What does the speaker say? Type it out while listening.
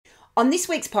On this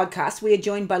week's podcast, we are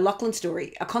joined by Lachlan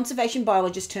Storrie, a conservation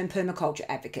biologist turned permaculture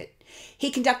advocate. He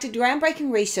conducted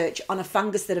groundbreaking research on a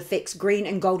fungus that affects green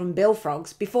and golden bell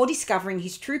frogs before discovering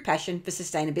his true passion for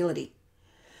sustainability.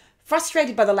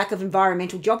 Frustrated by the lack of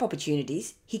environmental job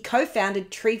opportunities, he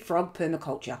co-founded Tree Frog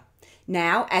Permaculture.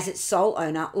 Now, as its sole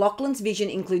owner, Lachlan's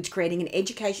vision includes creating an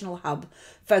educational hub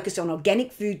focused on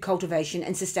organic food cultivation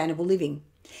and sustainable living.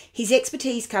 His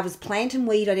expertise covers plant and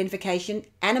weed identification,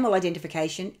 animal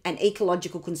identification, and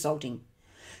ecological consulting.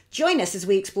 Join us as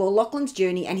we explore Lachlan's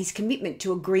journey and his commitment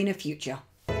to a greener future.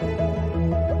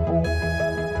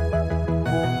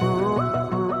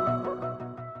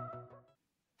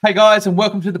 Hey guys, and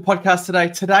welcome to the podcast today.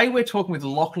 Today we're talking with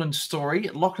Lachlan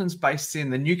Storrie. Lachlan's based in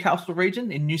the Newcastle region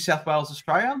in New South Wales,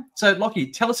 Australia. So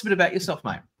Lachie, tell us a bit about yourself,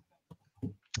 mate.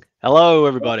 Hello,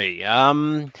 everybody.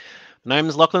 My name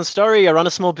is Lachlan Storrie. I run a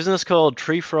small business called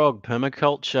Tree Frog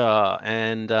Permaculture,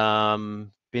 and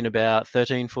been about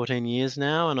 13, 14 years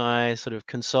now, and I sort of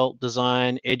consult,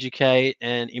 design, educate,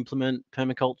 and implement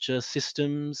permaculture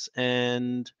systems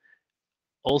and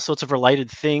all sorts of related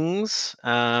things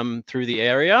through the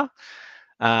area.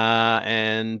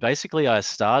 And basically, I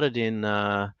started in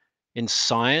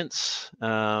science,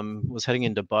 was heading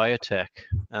into biotech,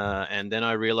 and then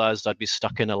I realized I'd be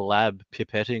stuck in a lab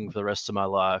pipetting for the rest of my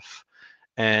life.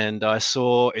 And I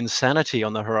saw insanity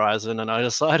on the horizon, and I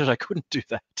decided I couldn't do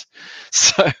that.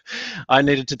 So I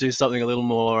needed to do something a little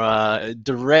more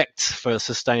direct for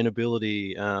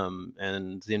sustainability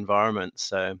and the environment.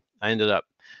 So I ended up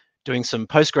doing some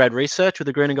postgrad research with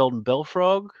the green and golden bell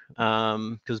frog,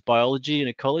 because biology and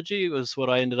ecology was what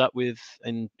I ended up with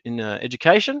in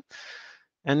education.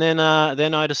 And then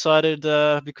I decided,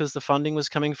 because the funding was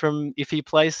coming from iffy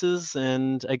places,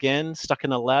 and again stuck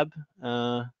in a lab,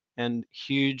 and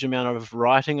huge amount of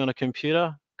writing on a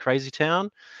computer, crazy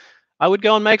town, I would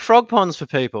go and make frog ponds for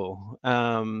people.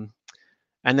 And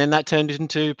then that turned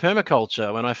into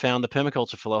permaculture when I found the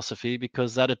permaculture philosophy,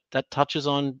 because that touches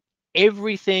on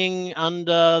everything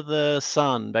under the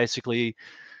sun, basically,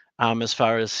 as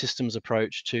far as systems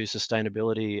approach to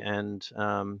sustainability and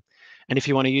if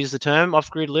you want to use the term,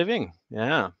 off-grid living.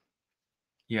 Yeah.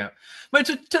 Mate,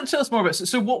 so tell us more about it.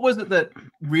 So what was it that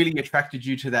really attracted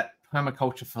you to that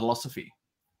permaculture philosophy?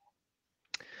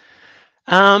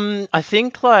 I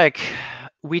think, like,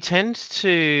 we tend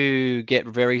to get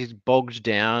very bogged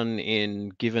down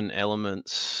in given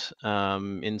elements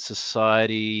in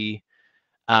society,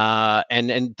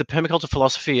 and the permaculture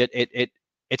philosophy,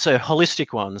 it's a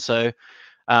holistic one. So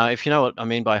if you know what I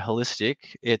mean by holistic,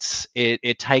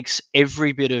 it takes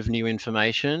every bit of new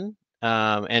information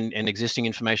and existing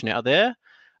information out there,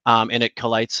 and it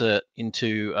collates it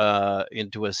into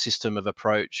a system of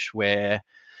approach where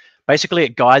basically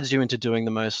it guides you into doing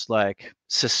the most, like,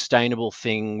 sustainable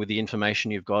thing with the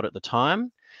information you've got at the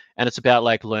time. And it's about,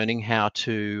 like, learning how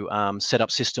to set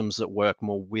up systems that work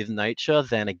more with nature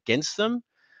than against them.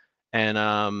 And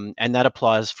that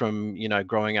applies from,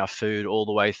 growing our food all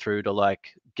the way through to,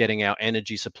 like, getting our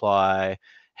energy supply,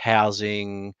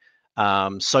 housing,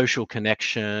 social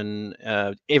connection,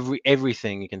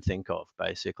 everything you can think of,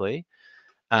 basically.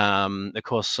 Of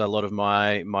course, a lot of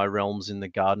my realms in the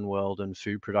garden world and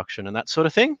food production and that sort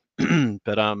of thing.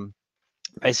 But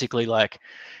basically, like,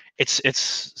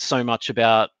 it's so much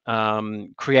about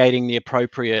creating the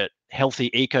appropriate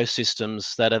healthy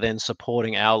ecosystems that are then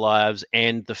supporting our lives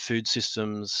and the food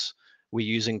systems we're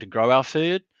using to grow our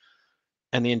food.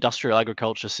 And the industrial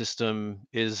agriculture system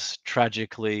is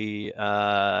tragically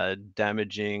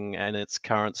damaging in its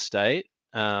current state,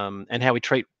 and how we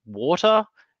treat water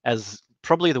as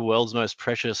probably the world's most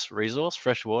precious resource,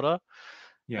 fresh water.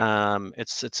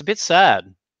 It's a bit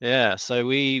sad. Yeah, so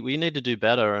we need to do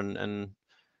better, and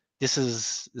this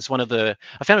is one of the,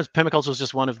 I found permaculture is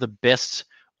just one of the best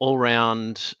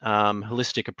all-round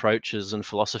holistic approaches and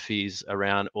philosophies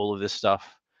around all of this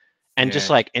stuff, and just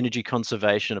like energy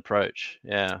conservation approach.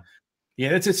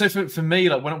 That's it. So for me,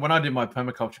 like, when I did my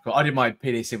permaculture course, I did my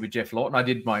PDC with Jeff Lawton. I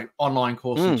did my online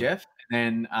course with Jeff,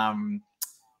 and then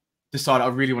decided I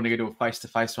really want to go to a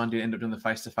face-to-face one. Did end up doing the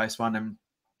face-to-face one. And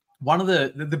one of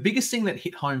the biggest thing that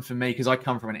hit home for me, because I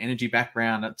come from an energy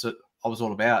background, that's what I was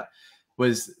all about,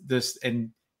 was this.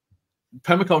 And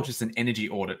permaculture is an energy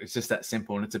audit. It's just that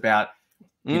simple. And it's about,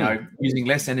 using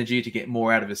less energy to get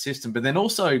more out of a system, but then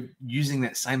also using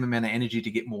that same amount of energy to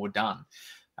get more done.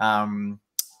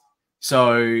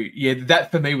 So yeah, that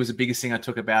for me was the biggest thing I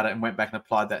took about it, and went back and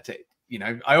applied that to,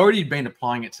 I already been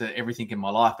applying it to everything in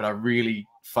my life, but I really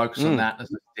focused on that.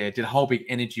 Did a whole big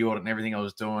energy audit and everything I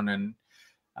was doing. And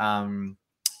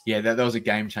that was a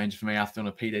game changer for me after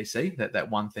doing a PDC, that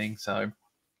one thing. So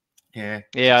Yeah.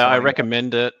 Yeah, I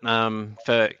recommend it. I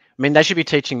mean, they should be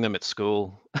teaching them at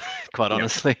school, quite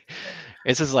honestly.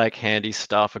 This is like handy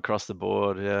stuff across the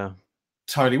board. Yeah.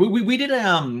 Totally. We did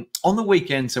on the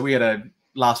weekend. So we had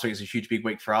last week was a huge big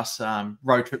week for us.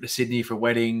 Road trip to Sydney for a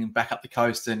wedding, back up the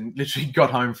coast, and literally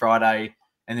got home Friday,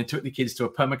 and then took the kids to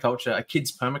a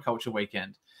kids permaculture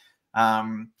weekend.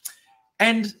 And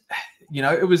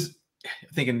it was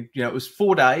thinking, it was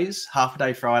 4 days, half a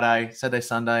day Friday, Saturday,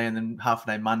 Sunday, and then half a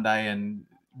day Monday. And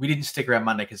we didn't stick around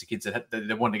Monday because the kids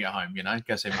they wanted to go home,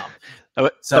 go see mum. They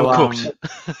were cooked.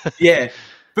 Yeah.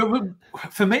 But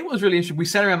for me, it was really interesting. We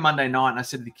sat around Monday night and I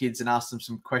said to the kids and asked them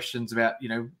some questions about,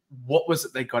 what was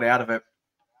it they got out of it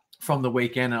from the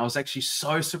weekend. And I was actually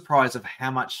so surprised of how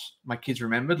much my kids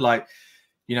remembered. Like,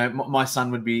 my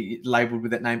son would be labeled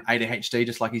with that name ADHD,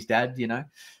 just like his dad,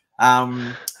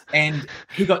 and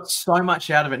he got so much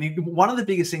out of it. And one of the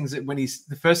biggest things that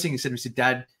the first thing he said,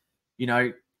 Dad,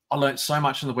 I learned so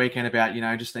much on the weekend about,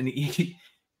 just, and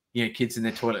kids in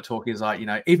their toilet talk is like,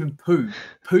 even poo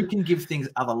can give things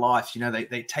other lives.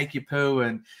 They take your poo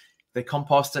and they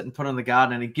compost it and put it in the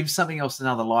garden and it gives something else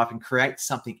another life and creates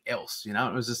something else.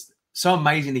 It was just so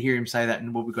amazing to hear him say that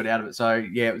and what we got out of it. So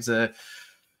yeah,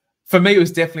 for me, it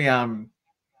was definitely,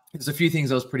 there's a few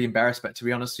things I was pretty embarrassed about, to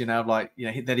be honest,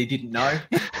 that he didn't know.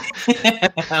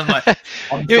 I'm like,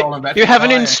 you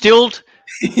haven't instilled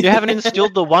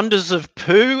the wonders of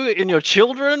poo in your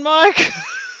children, Mike.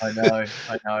 I know.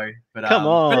 But come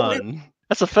on,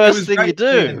 that's the first thing you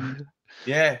do.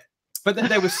 Yeah, but then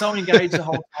they were so engaged the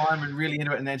whole time and really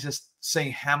into it, and they're just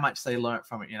seeing how much they learnt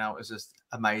from it. It was just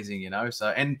amazing. So,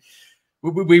 and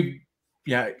we we're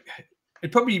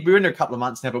in there a couple of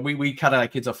months now, but we cut our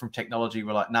kids off from technology.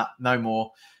 We're like, nah, no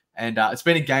more. And it's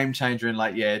been a game changer. And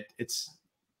like, yeah, it's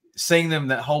seeing them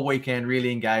that whole weekend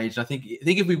really engaged. I think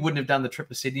if we wouldn't have done the trip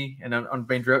to Sydney and on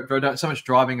been so much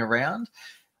driving around,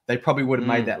 they probably would have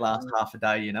made that last half a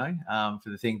day,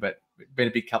 for the thing. But it's been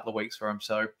a big couple of weeks for them.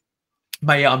 So,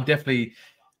 but yeah, I'm definitely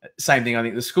same thing. I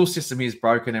think the school system here is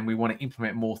broken, and we want to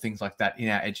implement more things like that in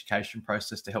our education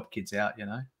process to help kids out.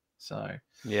 So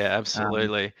yeah,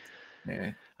 absolutely.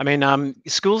 Yeah. I mean,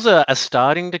 schools are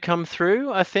starting to come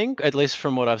through, I think, at least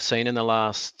from what I've seen in the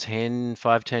last 10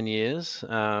 years.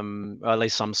 At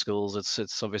least some schools,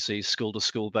 it's obviously school to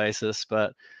school basis,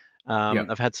 but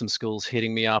I've had some schools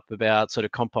hitting me up about sort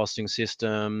of composting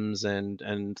systems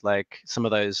and like some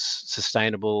of those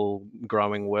sustainable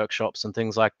growing workshops and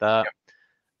things like that.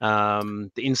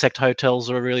 The insect hotels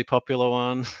are a really popular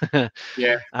one.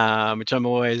 Which I'm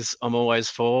always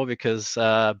for, because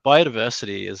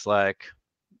biodiversity is like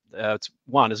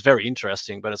it's very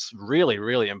interesting, but it's really,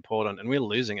 really important, and we're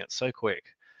losing it so quick.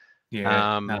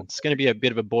 It's going to be a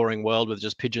bit of a boring world with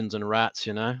just pigeons and rats,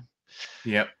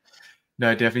 Yep.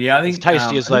 No, definitely. Yeah, I think as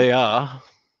tasty as they are.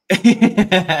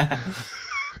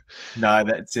 No,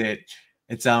 that's it.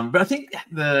 It's but I think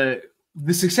the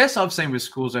success I've seen with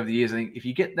schools over the years, I think if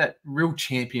you get that real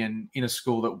champion in a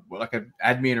school, that like an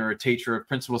admin or a teacher or a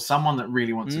principal, someone that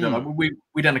really wants to do, like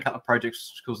we done a couple of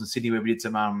projects schools in Sydney where we did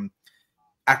some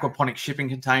aquaponic shipping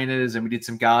containers, and we did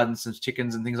some gardens, some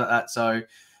chickens and things like that. So,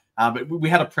 but we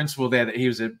had a principal there that he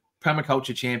was a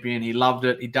permaculture champion. He loved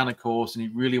it. He'd done a course and he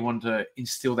really wanted to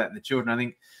instill that in the children. I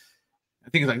think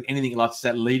it's like anything in life, it's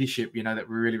that leadership, that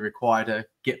we really require to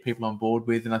get people on board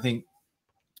with. And I think,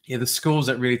 the schools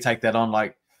that really take that on,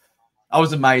 like I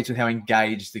was amazed with how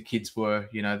engaged the kids were,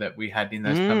 that we had in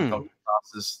those permaculture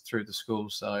classes through the school.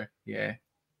 So yeah,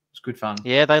 it's good fun.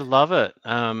 Yeah, they love it.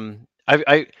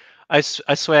 I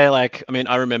swear, like, I mean,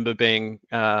 I remember being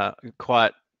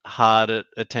quite hard at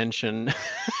attention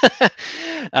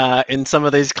in some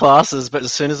of these classes, but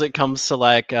as soon as it comes to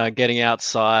like getting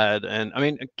outside, and I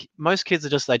mean, most kids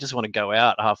they just want to go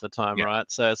out half the time, right?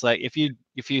 So it's like if you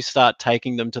start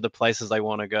taking them to the places they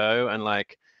want to go,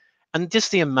 and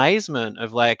just the amazement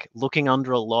of like looking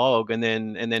under a log and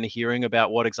then hearing about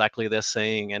what exactly they're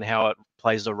seeing and how it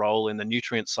plays a role in the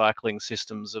nutrient cycling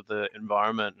systems of the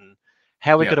environment, and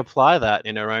how we could apply that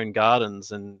in our own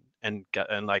gardens and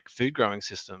like food growing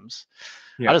systems.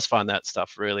 I just find that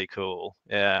stuff really cool.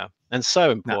 Yeah. And so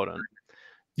important.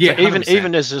 Yeah. So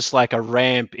even as just like a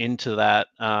ramp into that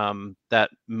that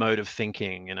mode of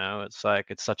thinking, it's like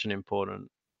it's such an important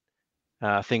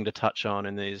thing to touch on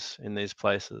in these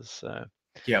places. So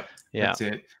yeah, that's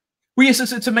it. Well, yes,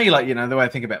 so to me, like, the way I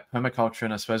think about permaculture,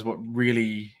 and I suppose what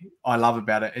really I love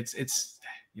about it, it's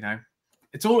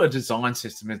it's all a design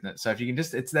system, isn't it? So if you can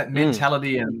it's that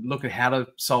mentality and look at how to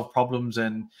solve problems.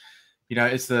 And,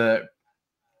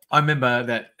 I remember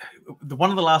that one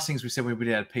of the last things we said when we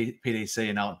did our PDC,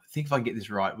 and I think if I can get this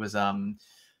right, was, I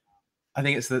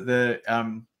think it's the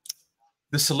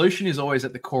the solution is always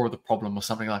at the core of the problem or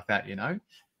something like that, you know?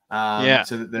 Yeah.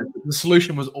 So that the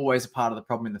solution was always a part of the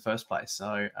problem in the first place.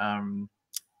 So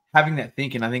having that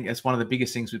thinking, I think that's one of the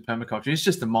biggest things with permaculture. It's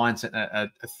just a mindset, a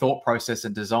thought process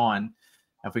and design.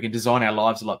 If we can design our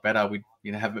lives a lot better, we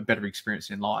have a better experience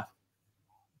in life.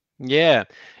 Yeah.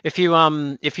 If you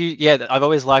yeah, I've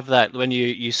always liked that when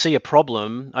you see a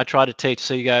problem, I try to teach.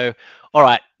 So you go, all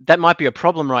right, that might be a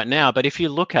problem right now, but if you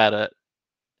look at it,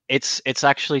 it's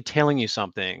actually telling you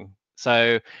something.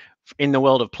 So in the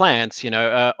world of plants,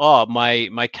 oh,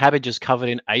 my cabbage is covered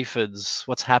in aphids.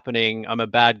 What's happening? I'm a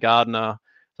bad gardener.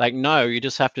 Like, no, you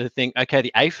just have to think, okay,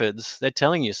 the aphids, they're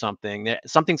telling you something.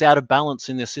 Something's out of balance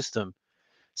in the system.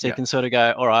 So you can sort of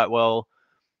go, all right, well,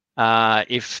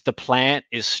 if the plant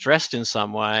is stressed in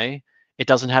some way, it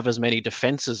doesn't have as many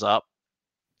defenses up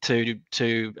to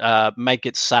make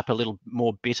its sap a little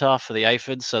more bitter for the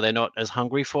aphids, so they're not as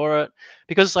hungry for it.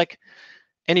 Because like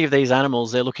any of these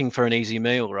animals, they're looking for an easy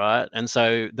meal, right? And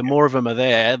so the more of them are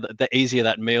there, the easier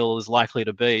that meal is likely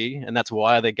to be, and that's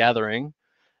why they're gathering.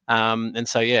 And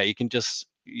so, yeah, you can just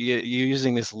you're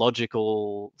using this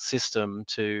logical system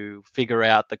to figure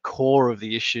out the core of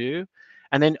the issue,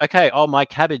 and then, okay, oh, my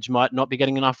cabbage might not be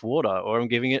getting enough water, or I'm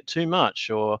giving it too much,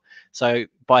 or so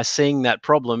by seeing that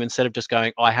problem, instead of just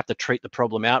going, oh, I have to treat the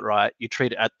problem outright, you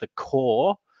treat it at the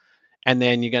core, and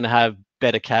then you're going to have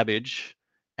better cabbage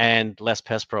and less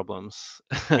pest problems.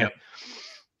 Yep.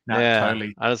 No, Yeah,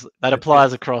 totally. that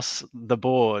applies across the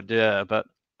board. Yeah, but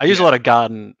I use a lot of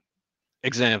garden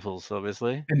examples,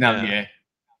 obviously. No, yeah.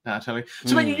 No, totally.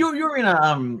 So, man, Mm. you're in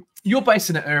a you're based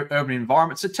in an urban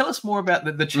environment. So, tell us more about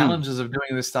the challenges of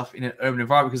doing this stuff in an urban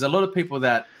environment, because a lot of people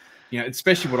that,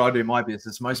 especially what I do in my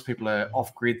business, most people are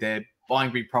off grid. They're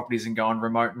buying big properties and going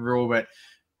remote and rural. But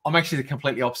I'm actually the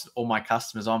completely opposite of all my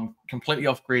customers. I'm completely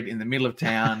off grid in the middle of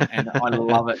town, and I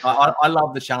love it. I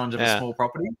love the challenge of a small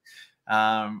property.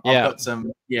 I've got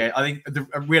some. Yeah, I think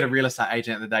we had a real estate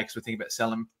agent the other day because we're thinking about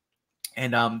selling,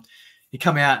 and he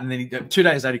come out, and then 2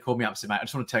 days later, he called me up and said, mate, I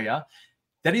just want to tell you,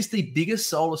 that is the biggest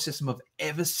solar system I've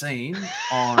ever seen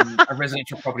on a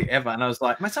residential property ever. And I was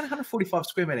like, mate, it's only 145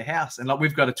 square meter house. And like,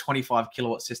 we've got a 25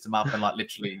 kilowatt system up, and like,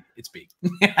 literally, it's big.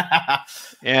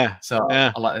 Yeah. So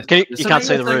yeah. I like this. You can't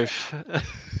see the roof.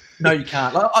 No, you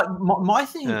can't. Like, my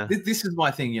thing, this is my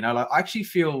thing, like, I actually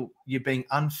feel you're being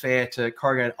unfair to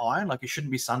corrugated iron. Like, it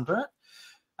shouldn't be sunburnt.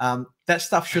 That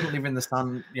stuff shouldn't live in the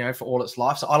sun, for all its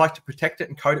life. So I like to protect it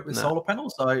and coat it with solar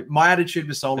panels. So my attitude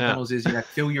with solar panels is,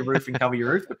 fill your roof and cover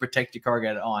your roof, but protect your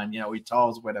corrugated iron, with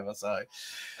tiles or whatever. So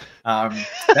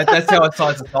that's how I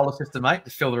size the solar system, mate,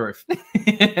 to fill the roof.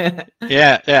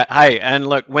 Yeah. Hey, and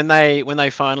look, when they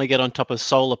finally get on top of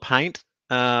solar paint,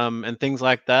 and things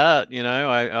like that,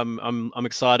 I'm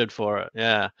excited for it.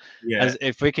 Yeah. As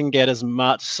if we can get as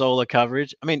much solar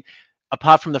coverage. I mean,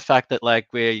 apart from the fact that like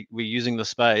we're using the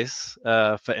space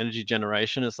for energy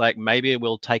generation, it's like maybe it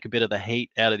will take a bit of the heat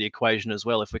out of the equation as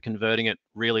well if we're converting it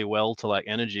really well to like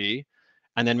energy,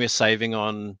 and then we're saving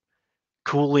on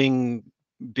cooling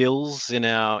bills in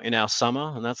our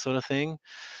summer and that sort of thing.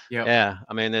 Yeah,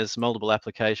 I mean, there's multiple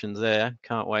applications there.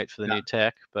 Can't wait for the new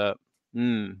tech, but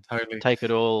totally take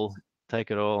it all.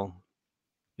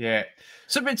 Yeah.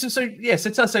 So from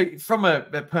a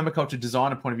permaculture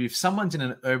designer point of view, if someone's in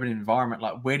an urban environment,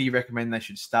 like, where do you recommend they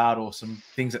should start, or some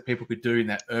things that people could do in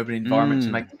that urban environment to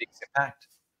make the biggest impact?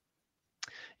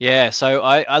 Yeah. So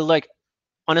I like,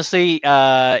 honestly,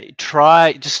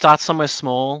 just start somewhere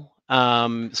small.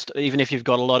 Even if you've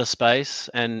got a lot of space,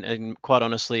 and quite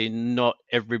honestly, not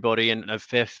everybody, and a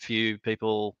fair few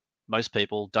people, most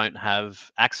people don't have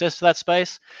access to that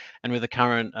space. And with the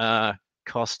current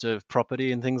cost of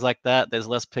property and things like that, there's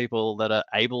less people that are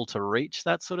able to reach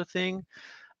that sort of thing.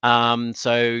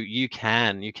 So you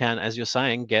can, as you're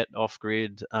saying, get off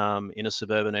grid in a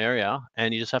suburban area,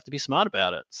 and you just have to be smart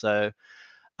about it. So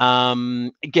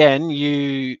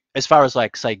again, as far as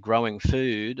like, say, growing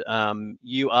food,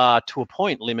 you are to a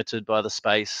point limited by the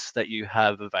space that you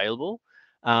have available.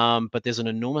 But there's an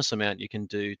enormous amount you can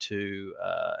do to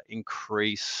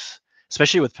increase,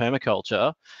 especially with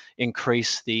permaculture,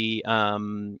 increase the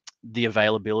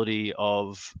availability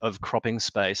of cropping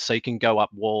space. So you can go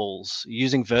up walls.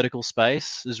 Using vertical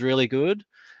space is really good.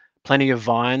 Plenty of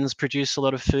vines produce a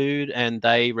lot of food, and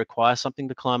they require something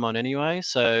to climb on anyway.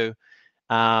 So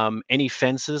any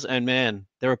fences, and man,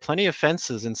 there are plenty of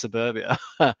fences in suburbia.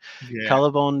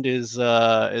 Colorbond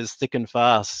is thick and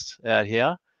fast out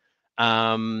here.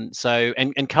 So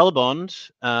and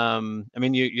Colorbond, I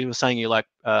mean, you were saying you like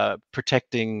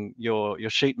protecting your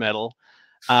sheet metal.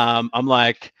 I'm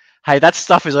like, hey, that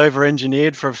stuff is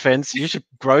over-engineered for a fence. You should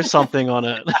grow something on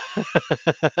it.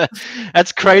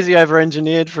 That's crazy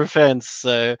over-engineered for a fence.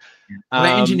 So Well,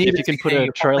 they engineered if you it to can put hang a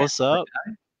your pop trellis up.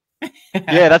 out.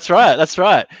 Yeah, that's right. That's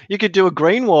right. You could do a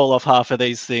green wall off half of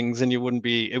these things and it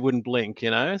wouldn't blink,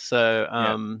 you know?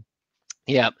 So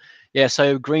yeah.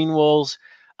 So green walls,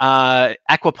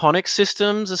 aquaponics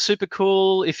systems are super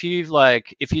cool. If you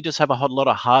just have a lot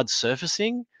of hard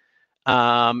surfacing,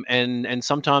 and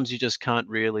sometimes you just can't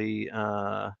really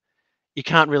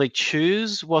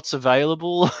choose what's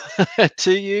available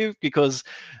to you, because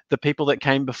the people that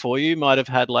came before you might have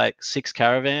had like 6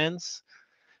 caravans,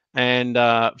 and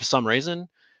for some reason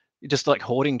just like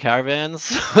hoarding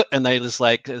caravans and they just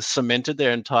like cemented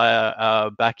their entire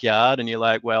backyard, and you're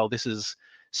like, well, this is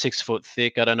 6 foot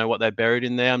thick, I don't know what they buried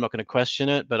in there, I'm not going to question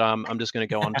it, but I'm just going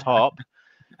to go on top.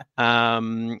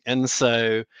 And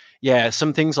so yeah,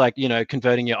 some things like, you know,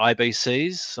 converting your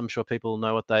IBCs, I'm sure people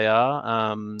know what they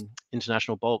are,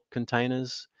 international bulk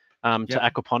containers, to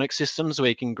aquaponic systems where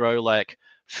you can grow like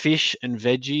fish and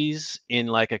veggies in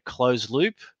like a closed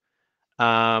loop.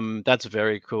 That's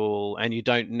very cool, and you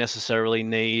don't necessarily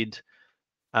need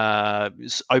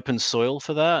open soil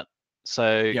for that.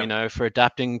 So you know, for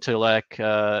adapting to like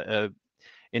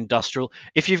industrial,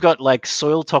 if you've got like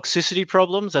soil toxicity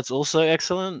problems, that's also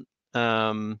excellent,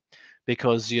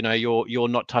 because you know you're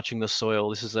not touching the soil.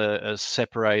 This is a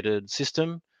separated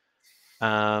system,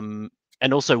 and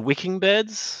also wicking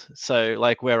beds. So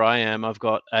like where I am, I've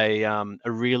got a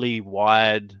really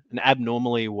wide, an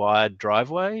abnormally wide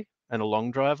driveway and a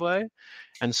long driveway,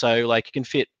 and so like you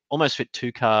can almost fit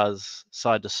 2 cars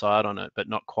side to side on it, but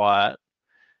not quite.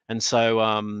 And so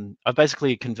I've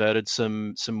basically converted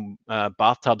some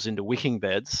bathtubs into wicking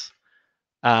beds,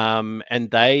 and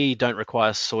they don't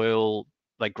require soil,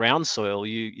 like ground soil.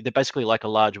 They're basically like a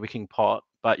large wicking pot,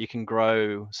 but you can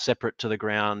grow separate to the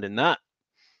ground in that,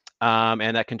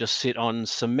 and that can just sit on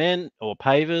cement or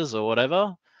pavers or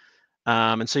whatever.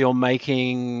 And so you're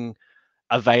making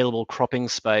available cropping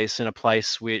space in a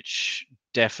place which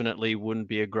definitely wouldn't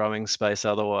be a growing space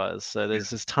otherwise. So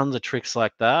there's tons of tricks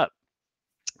like that.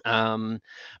 But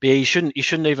yeah, you shouldn't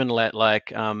even let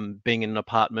like being in an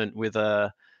apartment with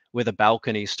a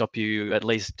balcony stop you at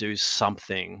least do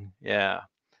something. Yeah.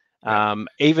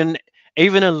 Even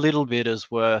a little bit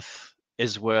is worth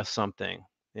something.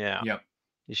 Yeah.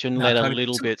 You shouldn't No, let a totally.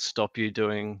 little bit stop you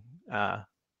doing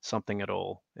something at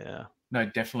all. Yeah. No,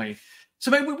 definitely.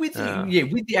 So maybe with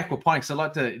the aquaponics, I'd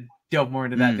like to delve more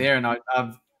into that there. And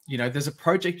I've you know, there's a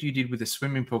project you did with a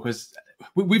swimming pool, because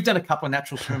we've done a couple of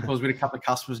natural swimming pools with a couple of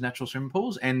customers, natural swimming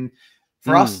pools, and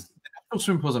for us, the natural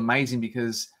swimming pool is amazing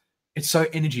because it's so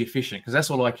energy efficient. Because that's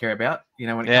all I care about, you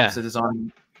know, when it comes to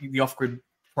designing the off-grid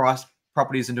price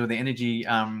properties and doing the energy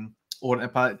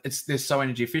audit part. They're so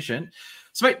energy efficient.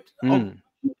 So mate, I'll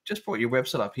just brought your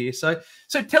website up here. So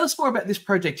tell us more about this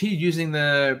project here, using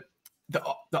the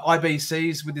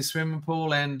IBCs with the swimming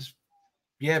pool, and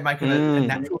making a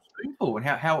natural swimming pool, and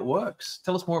how it works.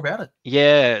 Tell us more about it.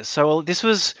 Yeah. So this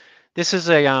is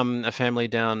a family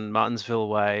down Martinsville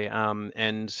way, and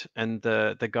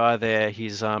the guy there,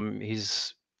 he's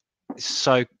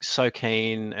so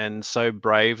keen and so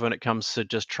brave when it comes to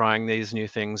just trying these new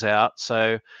things out.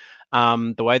 So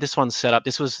the way this one's set up,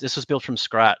 this was built from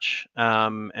scratch,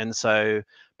 and so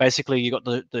basically you got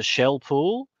the shell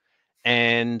pool,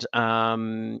 and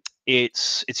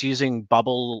it's using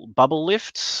bubble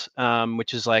lifts,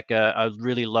 which is like a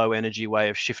really low energy way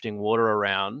of shifting water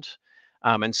around,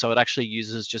 and so it actually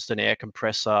uses just an air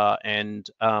compressor and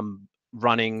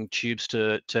running tubes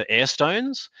to air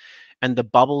stones, and the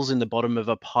bubbles in the bottom of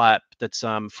a pipe that's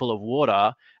full of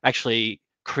water actually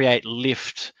create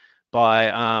lift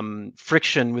by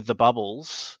friction with the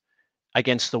bubbles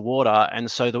against the water,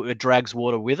 and so that it drags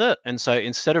water with it. And so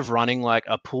instead of running like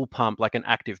a pool pump, like an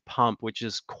active pump, which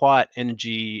is quite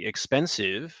energy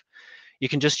expensive, you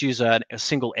can just use a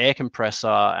single air compressor,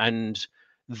 and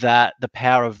that the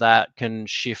power of that can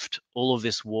shift all of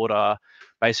this water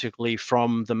basically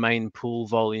from the main pool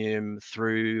volume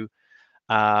through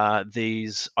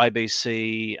these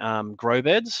IBC grow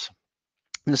beds.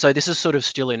 And so this is sort of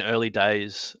still in early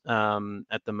days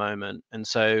at the moment. And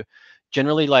so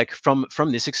generally, like from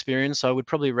this experience, I would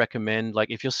probably recommend,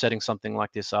 like if you're setting something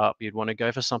like this up, you'd want to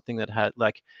go for something that had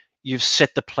like, you've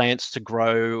set the plants to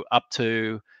grow up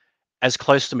to as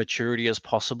close to maturity as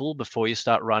possible before you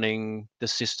start running the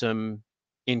system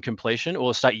in completion,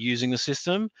 or start using the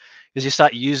system, because you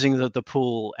start using the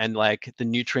pool and like the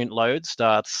nutrient load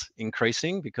starts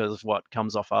increasing because of what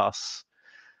comes off us.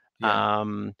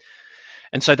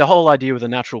 And so the whole idea with a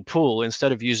natural pool,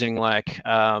 instead of using like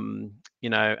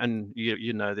and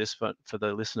you know this, but for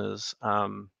the listeners,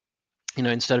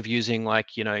 instead of using like,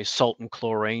 salt and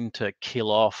chlorine to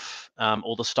kill off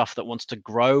all the stuff that wants to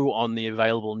grow on the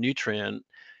available nutrient,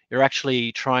 you're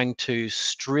actually trying to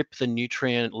strip the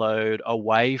nutrient load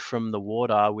away from the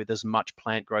water with as much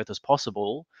plant growth as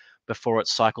possible before it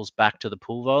cycles back to the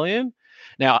pool volume.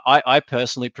 Now, I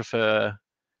personally prefer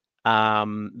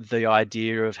the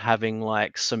idea of having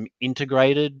like some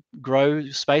integrated grow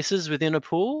spaces within a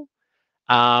pool.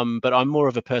 But I'm more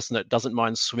of a person that doesn't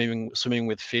mind swimming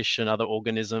with fish and other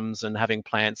organisms and having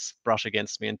plants brush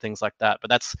against me and things like that. But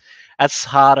that's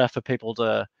harder for people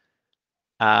to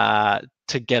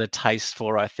get a taste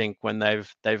for, I think, when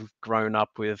they've grown up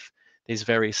with these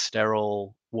very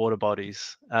sterile water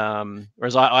bodies.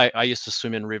 Whereas I used to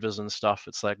swim in rivers and stuff.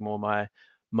 It's like more my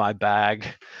bag.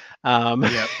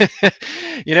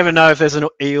 You never know if there's an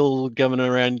eel coming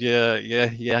around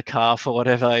your calf or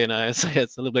whatever. So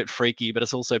it's a little bit freaky, but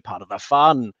it's also part of the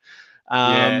fun.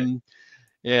 So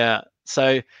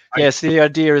yes, the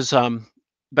idea is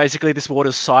basically this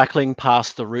water's cycling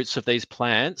past the roots of these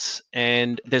plants,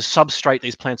 and there's substrate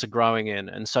these plants are growing in,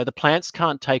 and so the plants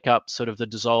can't take up sort of the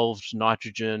dissolved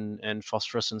nitrogen and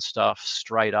phosphorus and stuff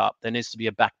straight up. There needs to be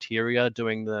a bacteria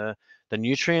doing the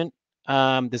nutrient.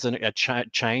 There's a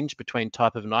change between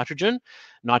type of nitrogen,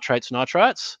 nitrates,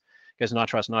 goes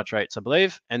nitrites, nitrates, I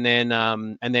believe, and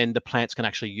then the plants can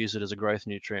actually use it as a growth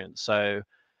nutrient. So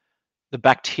the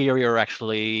bacteria are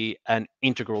actually an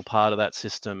integral part of that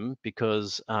system,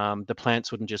 because the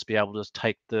plants wouldn't just be able to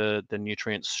take the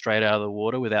nutrients straight out of the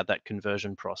water without that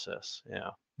conversion process.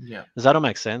 Yeah. Does that all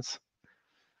make sense?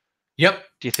 Yep.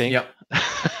 Do you think? Yep.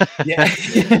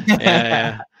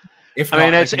 Yeah. I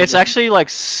mean, it's actually like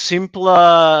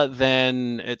simpler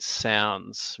than it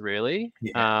sounds, really.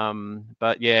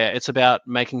 But yeah, it's about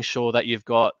making sure that you've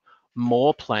got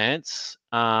more plants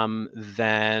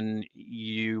than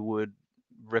you would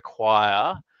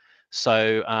require.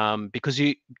 So because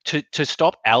to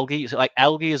stop algae, like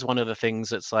algae is one of the things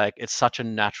that's like, it's such a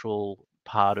natural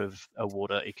part of a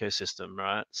water ecosystem,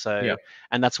 right? So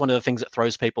and that's one of the things that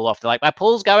throws people off. They're like, my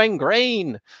pool's going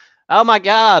green, oh my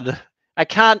god, I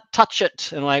can't touch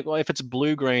it. And like, well, if it's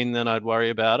blue green, then I'd worry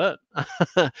about it.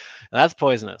 That's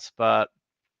poisonous. But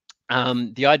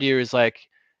the idea is like,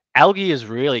 algae is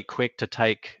really quick to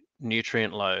take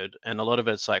nutrient load, and a lot of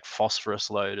it's like phosphorus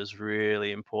load is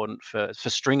really important for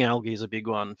string algae is a big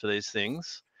one for these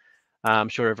things. I'm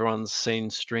sure everyone's seen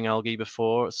string algae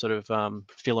before. It's sort of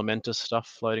filamentous stuff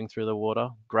floating through the water,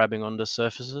 grabbing onto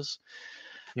surfaces.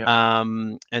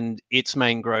 And its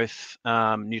main growth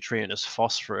nutrient is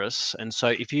phosphorus. And so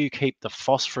if you keep the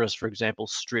phosphorus, for example,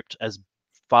 stripped as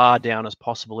far down as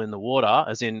possible in the water,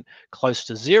 as in close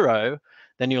to zero,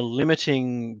 then you're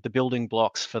limiting the building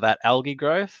blocks for that algae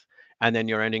growth, and then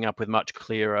you're ending up with much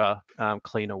clearer,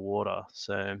 cleaner water.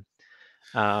 So,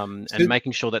 and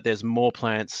making sure that there's more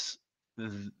plants,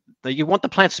 that you want the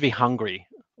plants to be hungry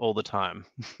all the time.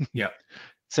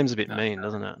 Seems a bit mean,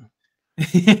 doesn't it?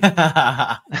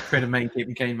 Try to mean, keep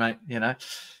them keen, mate.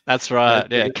 That's right.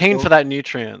 Yeah, keen for that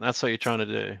nutrient. That's what you're trying to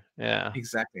do. Yeah,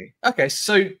 exactly. Okay,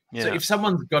 so if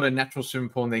someone's got a natural swimming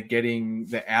pool and they're getting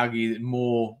the algae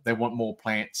more, they want more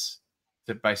plants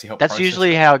to basically help. That's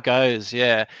usually how it goes.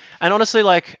 Yeah, and honestly,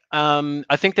 like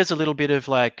I think there's a little bit of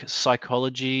like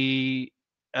psychology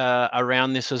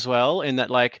around this as well, in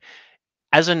that like,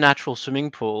 as a natural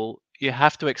swimming pool, you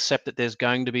have to accept that there's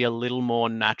going to be a little more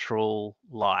natural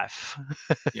life.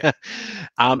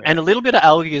 And a little bit of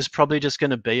algae is probably just going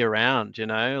to be around,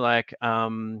 like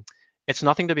it's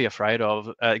nothing to be afraid of,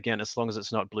 again, as long as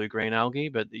it's not blue-green algae.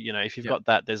 But if you've got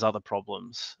that, there's other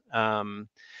problems.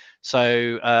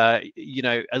 So a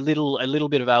little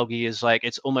bit of algae is like,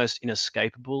 it's almost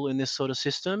inescapable in this sort of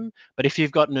system. But if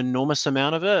you've got an enormous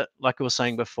amount of it, like I was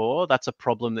saying before, that's a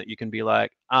problem that you can be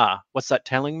like, what's that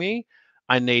telling me?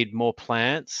 I need more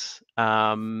plants,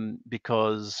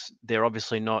 because they're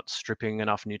obviously not stripping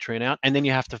enough nutrient out. And then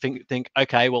you have to think,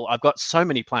 okay, well, I've got so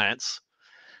many plants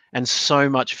and so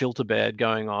much filter bed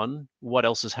going on. What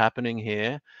else is happening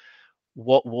here?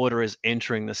 What water is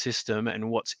entering the system and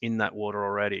what's in that water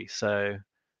already? So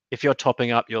if you're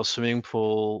topping up your swimming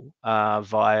pool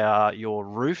via your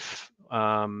roof,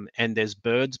 and there's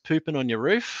birds pooping on your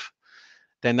roof,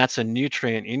 then that's a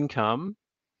nutrient income.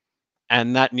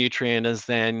 And that nutrient is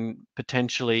then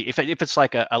potentially, if it's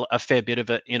like a fair bit of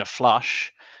it in a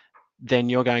flush, then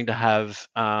you're going to have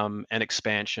an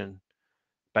expansion,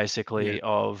 basically,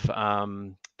 of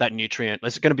that nutrient.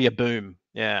 There's going to be a boom.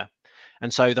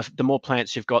 And so the more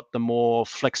plants you've got, the more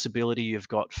flexibility you've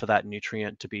got for that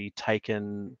nutrient to be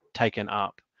taken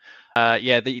up.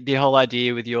 yeah, the whole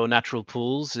idea with your natural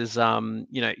pools is,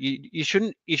 you know, you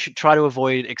should try to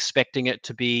avoid expecting it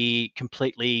to be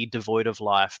completely devoid of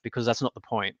life, because that's not the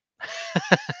point.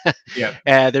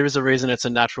 Yeah. There is a reason it's a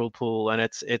natural pool, and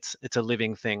it's a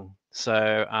living thing.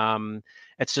 So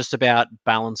it's just about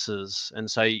balances, and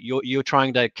so you're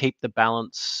trying to keep the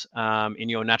balance in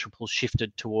your natural pool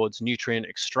shifted towards nutrient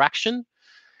extraction,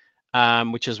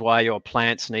 which is why your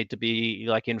plants need to be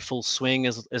like in full swing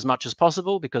as much as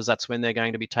possible, because that's when they're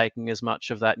going to be taking as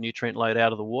much of that nutrient load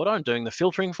out of the water and doing the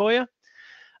filtering for you.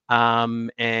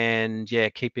 And yeah,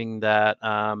 keeping that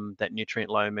that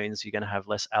nutrient low means you're going to have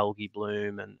less algae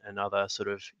bloom and other sort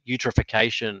of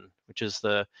eutrophication, which is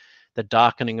the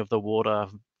darkening of the water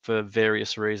for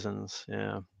various reasons.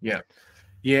 Yeah.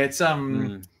 It's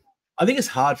I think it's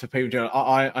hard for people to.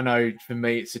 I know for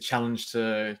me, it's a challenge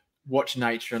to watch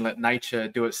nature and let nature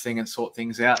do its thing and sort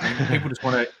things out. And people just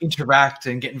want to interact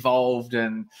and get involved,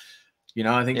 and you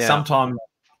know, I think sometimes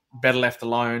better left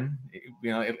alone.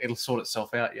 You know, it'll sort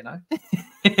itself out. You know.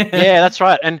 Yeah, that's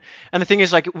right. And the thing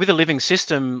is, like with a living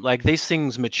system, like these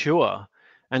things mature,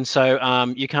 and so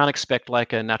you can't expect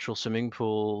like a natural swimming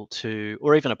pool to,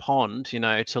 or even a pond, you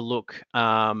know, to look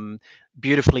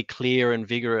beautifully clear and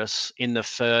vigorous in the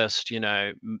first, you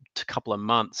know, couple of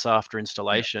months after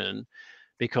installation,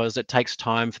 because it takes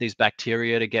time for these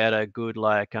bacteria to get a good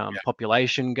like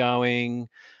population going.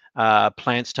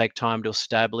 Plants take time to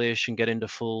establish and get into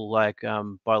full like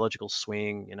biological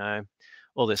swing, you know,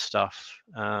 all this stuff.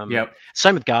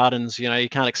 Same with gardens, you know, you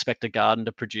can't expect a garden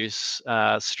to produce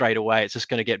straight away. It's just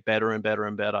going to get better and better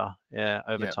and better,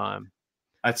 over time.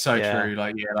 That's so true.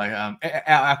 Like, our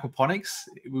aquaponics,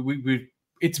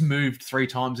 it's moved 3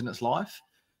 times in its life,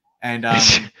 and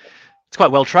it's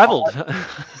quite well traveled.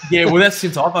 Yeah, well, that's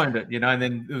since I've owned it, you know, and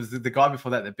then it was the guy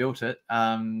before that built it.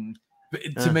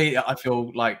 But to me, I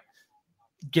feel like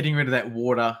getting rid of that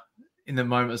water in the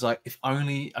moment is like, if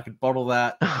only I could bottle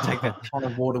that and take that ton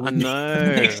of water with me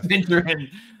the next winter, and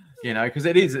you know, because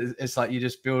it's like you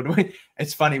just build.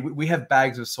 It's funny, we have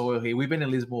bags of soil here. We've been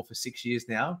in Lismore for 6 years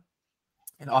now,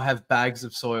 and I have bags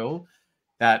of soil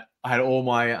that I had all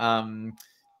my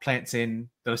plants in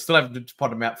that I still haven't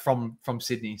potted them out from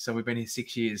Sydney. So we've been here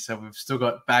 6 years, so we've still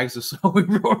got bags of soil we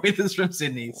brought with us from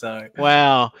Sydney. So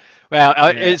wow,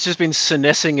 it's just been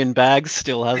senescing in bags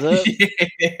still, has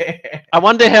it? I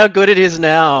wonder how good it is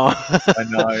now. I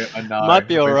know. Might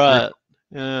be all right.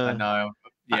 I know.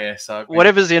 Yeah. So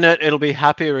whatever's in it, it'll be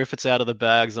happier if it's out of the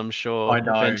bags, I'm sure. I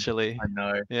know. Eventually. I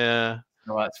know. Yeah.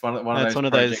 Well, it's one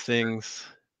of those things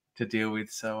to deal with.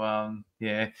 So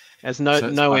yeah. There's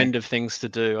no end of things to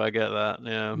do. I get that.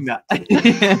 Yeah. No.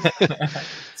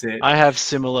 That's it. I have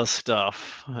similar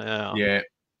stuff. Yeah.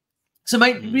 So,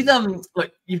 mate, with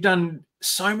like you've done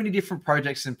so many different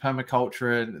projects in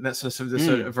permaculture and that sort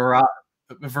of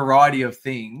variety of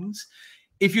things.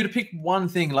 If you were to pick one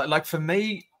thing, like for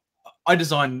me, I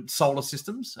design solar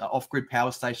systems, off-grid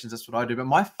power stations. That's what I do. But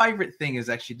my favorite thing is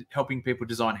actually helping people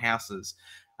design houses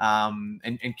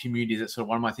and communities. That's sort of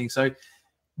one of my things. So,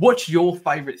 what's your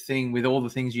favorite thing with all the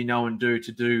things you know and do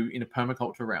to do in a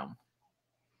permaculture realm?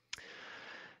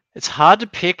 It's hard to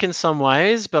pick in some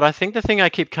ways, but I think the thing I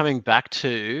keep coming back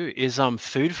to is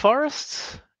food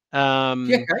forests.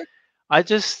 Okay. I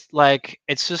just like,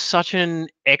 it's just such an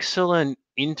excellent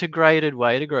integrated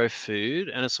way to grow food,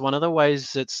 and it's one of the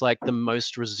ways that's like the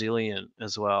most resilient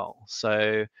as well.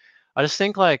 So I just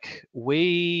think like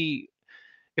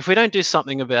if we don't do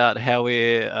something about how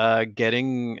we're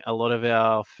getting a lot of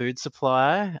our food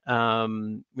supply,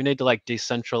 we need to like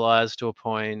decentralize to a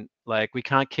point. Like we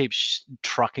can't keep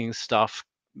trucking stuff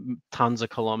tons of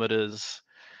kilometers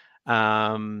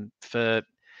for.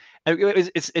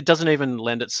 It doesn't even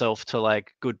lend itself to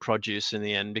like good produce in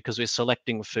the end, because we're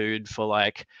selecting food for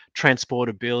like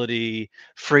transportability,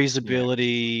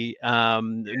 freezability,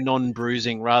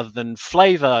 non-bruising rather than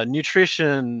flavor,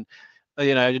 nutrition,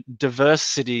 you know,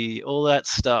 diversity, all that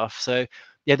stuff. So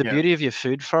yeah, the beauty of your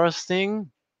food forest thing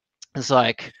is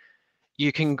like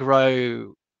you can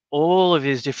grow all of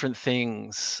these different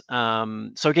things.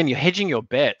 So again, you're hedging your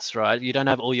bets, right? You don't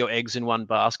have all your eggs in one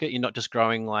basket. You're not just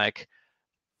growing like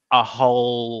a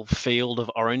whole field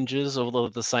of oranges all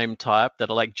of the same type that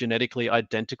are like genetically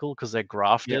identical because they're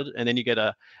grafted, and then you get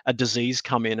a disease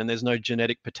come in and there's no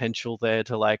genetic potential there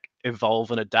to like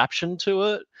evolve an adaptation to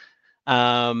it,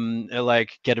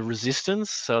 like get a resistance.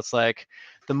 So it's like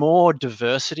the more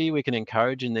diversity we can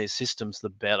encourage in these systems, the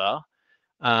better.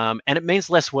 And it means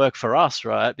less work for us,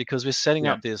 right? Because we're setting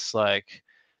up this like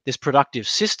this productive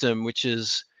system, which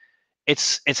is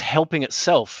it's helping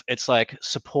itself. It's like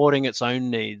supporting its own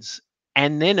needs,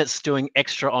 and then it's doing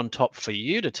extra on top for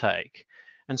you to take.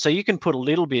 And so you can put a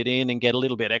little bit in and get a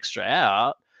little bit extra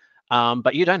out,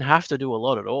 but you don't have to do a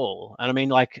lot at all. And I mean,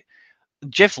 like,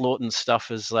 Jeff Lawton's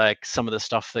stuff is like some of the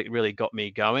stuff that really got me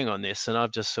going on this, and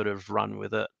I've just sort of run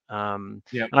with it. And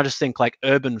I just think like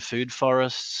urban food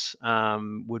forests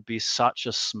would be such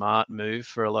a smart move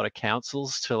for a lot of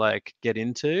councils to like get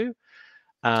into.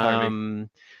 Totally.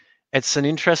 It's an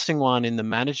interesting one in the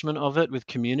management of it with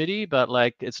community, but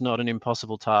like it's not an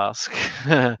impossible task.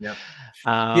 Yeah.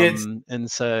 And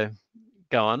so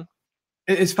go on.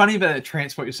 It's funny about the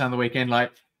transport you said on the weekend,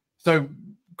 like, so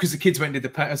because the kids went and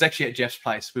did I was actually at Jeff's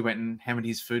place. We went and hammered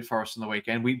his food forest on the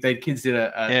weekend. The kids did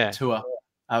a tour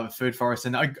of a food forest,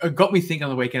 and it got me thinking on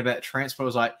the weekend about transport. I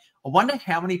was like, I wonder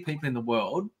how many people in the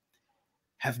world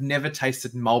have never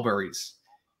tasted mulberries.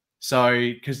 So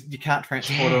because you can't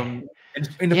transport them.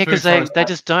 Because they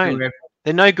just don't.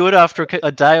 They're no good after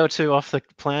a day or two off the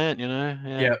plant, you know.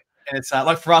 Yeah, and it's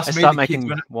like for us, they start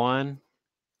making wine.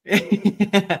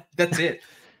 That's it.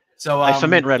 So they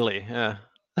ferment readily. Yeah.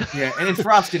 Yeah, and then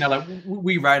for us, you know, like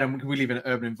we ride them. We live in an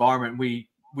urban environment. We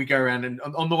go around, and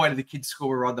on the way to the kids' school,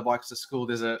 we ride the bikes to school.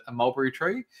 There's a mulberry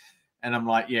tree, and I'm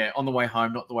like, yeah, on the way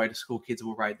home, not the way to school, kids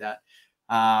will raid that.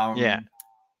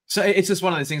 So it's just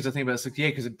one of those things I think about. It's like, yeah,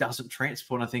 because it doesn't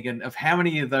transport. And I think of how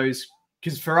many of those.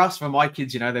 Because for us, for my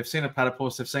kids, you know, they've seen a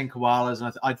platypus, they've seen koalas,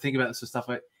 and I think about this sort of stuff.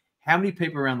 Like, how many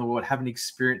people around the world haven't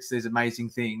experienced these amazing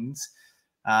things?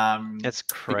 It's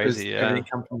crazy. Yeah, everything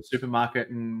comes from the supermarket,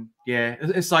 and yeah,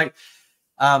 it's like,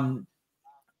 I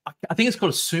think it's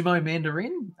called a sumo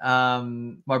mandarin.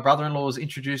 My brother-in-law was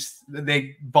introduced. They're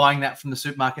buying that from the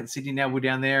supermarket in Sydney now. We're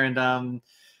down there, and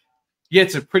yeah,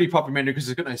 it's a pretty popular mandarin because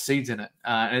it's got no seeds in it,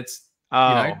 and it's you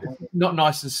know, not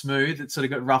nice and smooth. It's sort of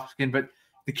got rough skin, but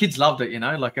the kids loved it. You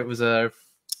know, like it was a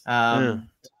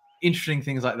interesting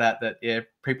things like that yeah,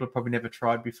 people have probably never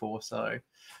tried before. So.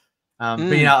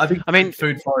 But yeah, I mean,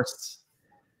 food forests.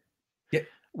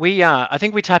 Yeah, I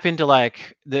think we tap into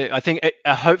like I think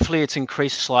hopefully it's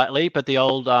increased slightly, but the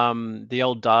old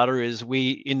data is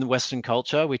in the Western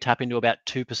culture we tap into about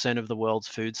 2% of the world's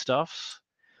foodstuffs.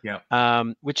 Yeah.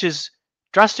 Which is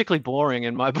drastically boring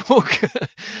in my book.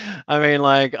 I mean,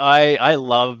 like I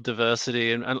love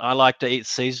diversity, and I like to eat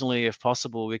seasonally if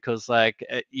possible, because like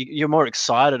you're more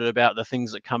excited about the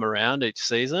things that come around each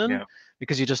season.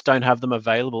 Because you just don't have them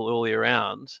available all year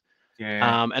round.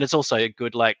 And it's also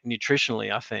good, like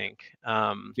nutritionally, I think.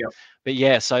 But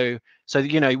yeah, so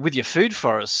you know, with your food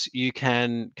forests, you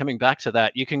can, coming back to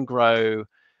that, you can grow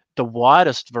the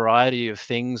widest variety of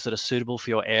things that are suitable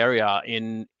for your area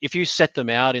if you set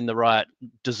them out in the right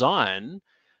design.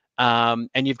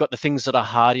 And you've got the things that are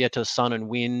hardier to sun and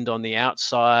wind on the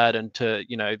outside, and to,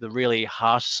 you know, the really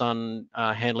harsh sun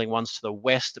handling ones to the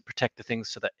west that protect the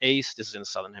things to the east. This is in the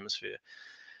southern hemisphere.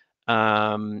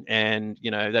 And you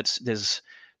know, there's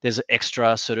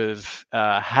extra sort of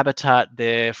habitat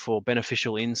there for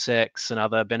beneficial insects and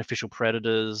other beneficial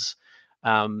predators.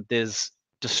 There's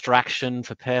distraction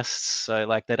for pests, so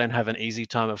like they don't have an easy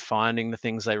time of finding the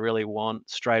things they really want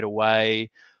straight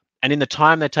away. And in the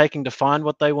time they're taking to find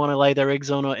what they want to lay their eggs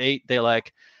on or eat, they're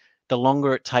like, the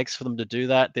longer it takes for them to do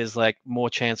that, there's like more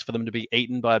chance for them to be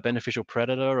eaten by a beneficial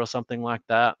predator or something like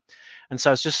that. And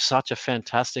so it's just such a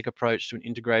fantastic approach to an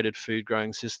integrated food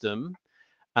growing system.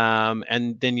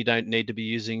 And then you don't need to be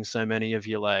using so many of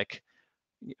your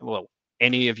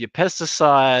any of your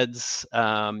pesticides.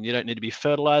 You don't need to be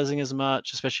fertilizing as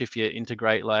much, especially if you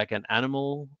integrate like an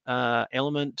animal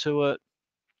element to it.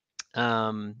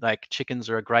 Like chickens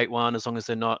are a great one, as long as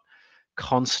they're not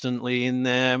constantly in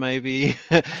there, maybe.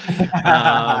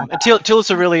 Until it's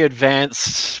a really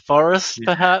advanced forest,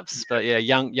 perhaps. But yeah,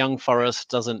 young forest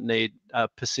doesn't need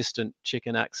persistent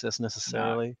chicken access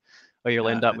necessarily, or you'll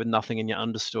end up with nothing in your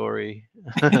understory.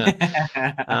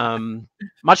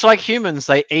 Much like humans,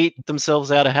 they eat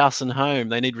themselves out of house and home.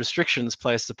 They need restrictions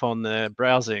placed upon their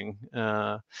browsing.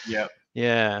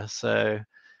 Yeah. So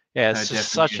yeah, it's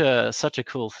just such a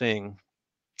cool thing.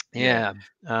 Yeah.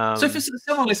 So for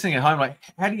someone listening at home, like,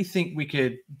 how do you think we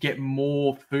could get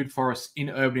more food forests in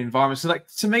urban environments? So like,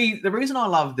 to me, the reason I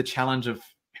love the challenge of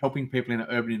helping people in an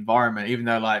urban environment, even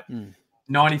though like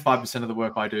 95% of the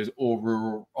work I do is all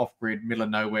rural, off-grid, middle of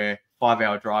nowhere,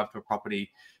 5-hour drive to a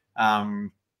property.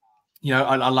 You know,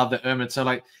 I love the urban. So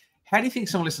like, how do you think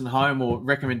someone listening at home, or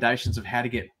recommendations of how to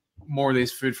get more of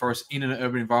these food forests in an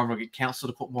urban environment, or get council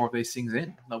to put more of these things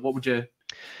in? Like, how do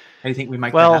you think we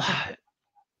make that happen?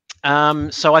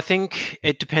 So I think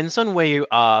it depends on where you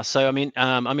are. So I mean,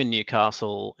 I'm in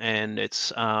Newcastle, and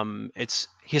it's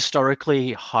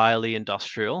historically highly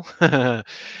industrial. Yeah.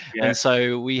 And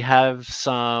so we have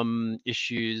some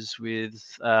issues with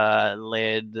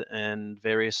lead and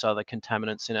various other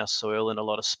contaminants in our soil in a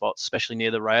lot of spots, especially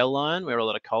near the rail line where a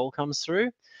lot of coal comes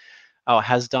through, or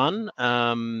has done.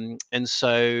 And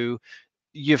so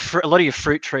a lot of your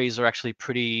fruit trees are actually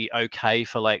pretty okay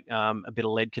for like a bit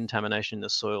of lead contamination in the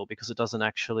soil, because it doesn't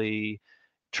actually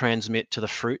transmit to the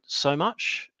fruit so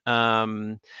much.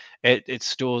 It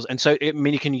stores, and so I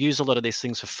mean, you can use a lot of these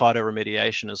things for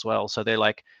phytoremediation as well. So they're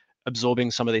like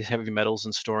absorbing some of these heavy metals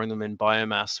and storing them in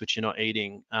biomass, which you're not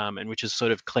eating, and which is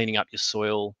sort of cleaning up your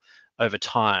soil over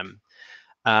time.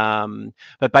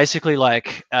 But basically,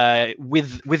 like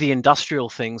with the industrial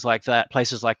things like that,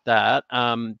 places like that,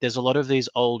 there's a lot of these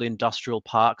old industrial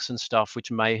parks and stuff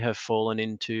which may have fallen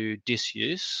into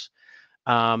disuse.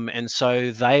 And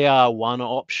so they are one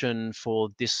option for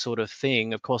this sort of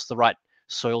thing. Of course, the right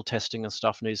soil testing and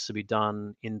stuff needs to be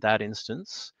done in that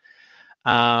instance.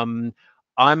 Um,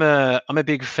 I'm a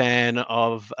big fan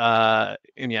of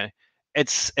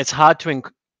it's hard to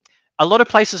a lot of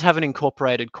places haven't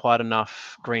incorporated quite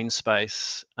enough green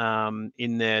space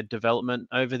in their development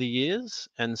over the years,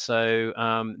 and so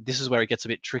this is where it gets a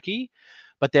bit tricky.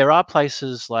 But there are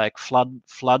places like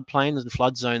floodplains and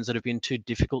flood zones that have been too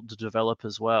difficult to develop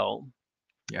as well.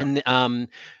 Yeah. And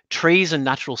trees and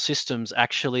natural systems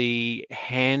actually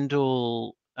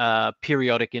handle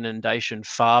periodic inundation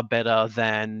far better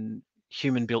than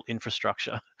human-built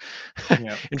infrastructure.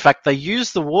 Yeah. In fact, they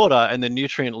use the water and the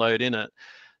nutrient load in it.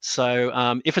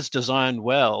 So if it's designed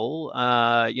well,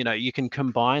 you can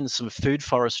combine some food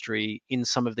forestry in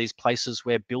some of these places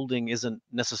where building isn't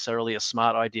necessarily a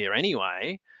smart idea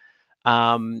anyway.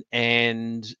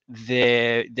 And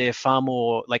they're far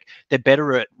more like, they're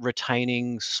better at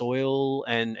retaining soil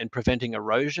and preventing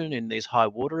erosion in these high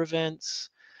water events.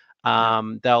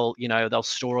 They'll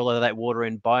store all of that water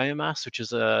in biomass, which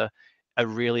is a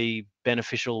really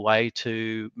beneficial way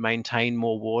to maintain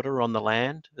more water on the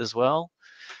land as well.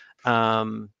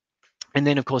 And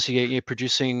then, of course, you're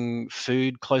producing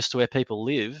food close to where people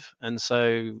live, and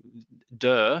so,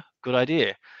 good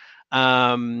idea.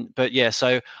 But yeah,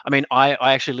 so I mean, I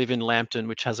actually live in Lambton,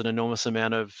 which has an enormous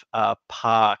amount of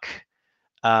park.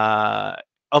 Uh,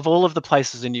 of all of the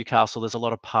places in Newcastle, there's a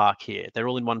lot of park here. They're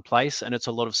all in one place, and it's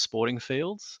a lot of sporting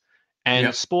fields. And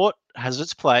Yeah. sport has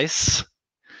its place,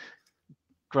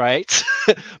 great,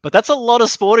 but that's a lot of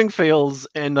sporting fields,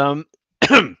 and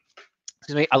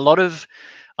excuse me, a lot of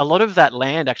that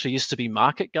land actually used to be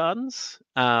market gardens.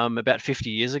 About 50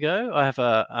 years ago, I have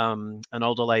an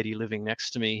older lady living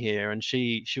next to me here, and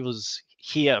she was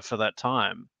here for that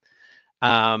time.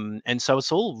 And so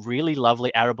it's all really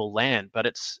lovely arable land, but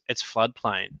it's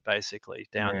floodplain basically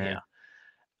down Yeah.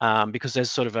 here, because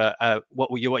there's sort of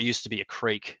what used to be a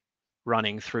creek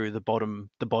running through the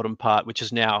bottom part, which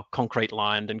is now concrete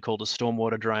lined and called a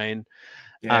stormwater drain.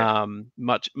 Yeah.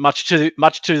 Much to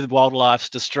the wildlife's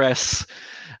distress.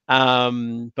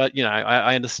 But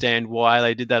I understand why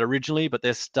they did that originally, but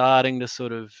they're starting to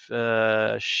sort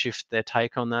of shift their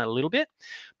take on that a little bit.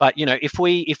 But if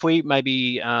we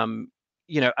maybe a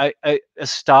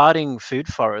starting food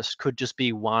forest could just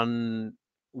be one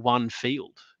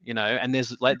field, and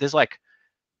there's like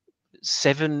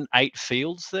 7-8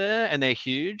 fields there, and they're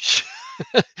huge.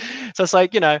 So it's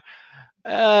like,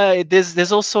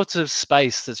 there's all sorts of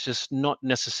space that's just not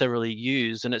necessarily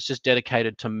used, and it's just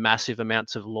dedicated to massive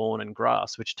amounts of lawn and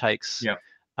grass, which takes Yeah.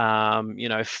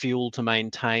 fuel to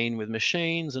maintain with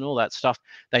machines and all that stuff.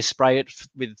 They spray it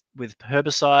with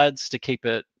herbicides to keep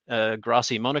it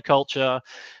grassy monoculture,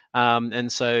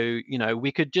 and so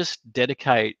we could just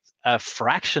dedicate a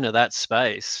fraction of that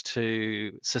space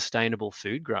to sustainable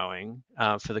food growing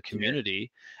for the Yeah.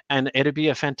 community, and it'd be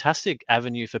a fantastic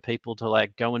avenue for people to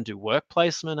like go and do work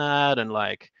placement at, and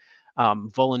like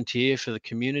volunteer for the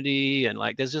community, and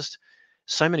like there's just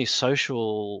so many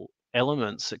social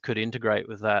elements that could integrate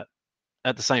with that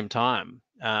at the same time.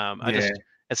 Yeah.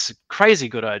 It's a crazy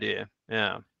good idea.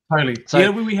 Yeah. Totally.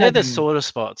 So We they're had the sort of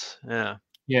spots. Yeah.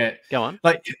 yeah, Go on.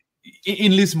 like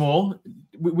in Lismore,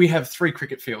 we have 3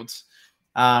 cricket fields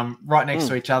right next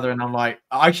to each other, and I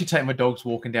actually take my dogs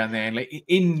walking down there, and like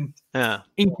in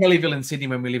Kellyville in Sydney,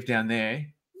 when we lived down there,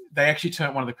 they actually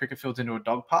turned one of the cricket fields into a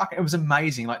dog park. It was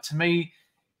amazing. Like, to me,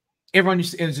 everyone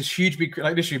used to, it was this huge, big,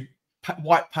 like literally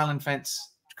white paling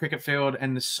fence cricket field,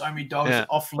 and there's so many dogs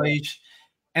off leash.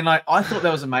 And like, I thought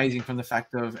that was amazing from the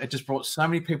fact of it just brought so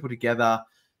many people together,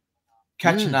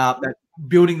 catching up, that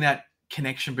building that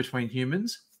connection between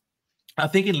humans. I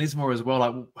think in Lismore as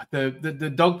well, like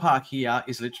the dog park here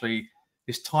is literally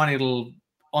this tiny little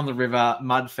on the river,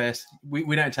 mudfest.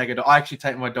 We don't take it. I actually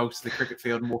take my dogs to the cricket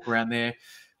field and walk around there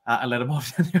and let them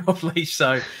off leash.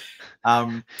 So,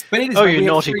 but it is. Oh, mate, you we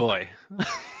have naughty 3 boy.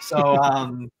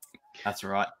 So that's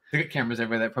all right. They've got cameras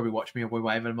everywhere that probably watch me, and we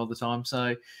wave at them all the time.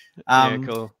 So Yeah,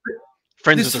 cool.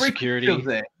 Friends with there's the 3 security. fields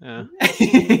there. Yeah.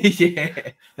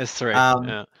 Yeah, There's 3.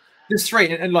 Yeah. there's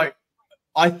 3, and like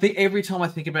I think every time I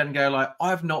think about it and go like,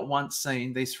 I've not once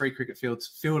seen these 3 cricket fields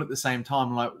filled at the same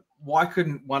time. Like, why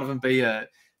couldn't one of them be a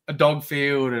dog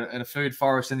field and a food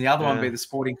forest, and the other one be the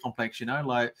sporting complex? You know,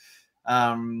 like,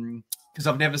 because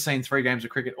I've never seen 3 games of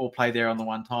cricket all play there on the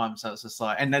one time. So it's just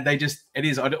like, and they just, it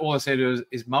is, all I said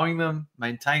is mowing them,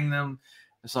 maintaining them.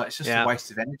 It's like, it's just a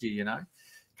waste of energy, you know?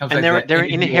 And they're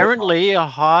inherently a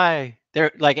high,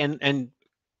 they're like, and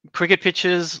cricket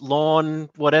pitches, lawn,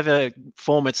 whatever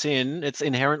form it's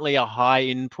inherently a high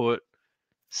input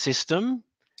system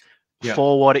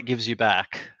for what it gives you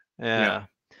back. Yeah.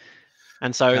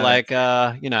 And so like,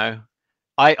 you know,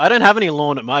 I don't have any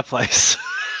lawn at my place.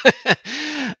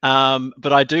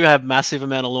 But I do have massive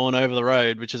amount of lawn over the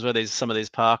road, which is where some of these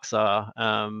parks are.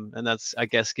 And that's, I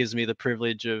guess, gives me the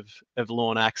privilege of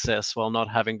lawn access while not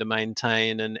having to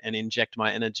maintain and inject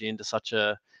my energy into such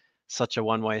a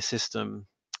one-way system.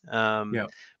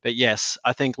 But yes,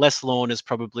 I think less lawn is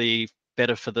probably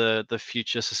better for the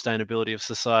future sustainability of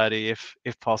society,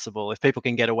 if possible, if people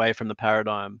can get away from the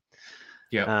paradigm.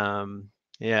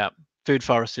 Food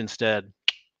forest instead.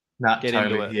 Get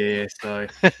totally into it. Yeah. So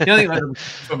the other thing I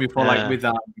talked before, like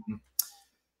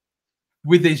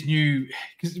with these new,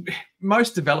 because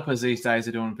most developers these days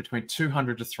are doing between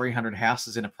 200 to 300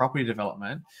 houses in a property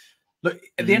development. Look,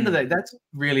 at the end of the day, that's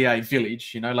really a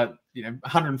village, you know, like, you know,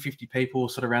 150 people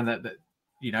sort of around that,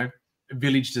 you know,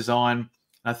 village design.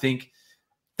 I think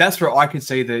that's where I could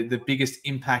see the biggest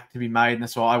impact to be made. And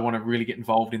that's why I want to really get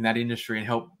involved in that industry and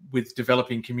help with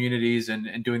developing communities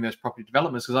and doing those property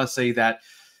developments. Because I see that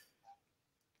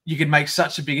you could make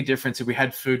such a bigger difference if we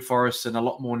had food forests and a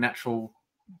lot more natural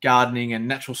gardening and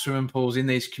natural swimming pools in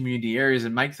these community areas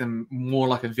and make them more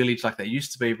like a village like they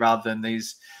used to be, rather than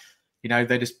these, you know,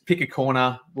 they just pick a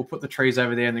corner, we'll put the trees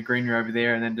over there and the greenery over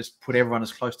there, and then just put everyone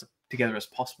as close together as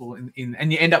possible. And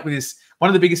you end up with this. One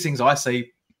of the biggest things I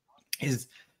see is,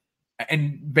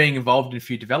 and being involved in a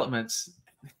few developments,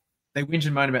 they whinge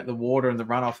and moan about the water and the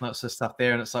runoff and that sort of stuff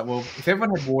there. And it's like, well, if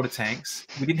everyone had water tanks,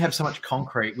 we didn't have so much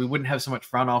concrete, we wouldn't have so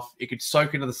much runoff. It could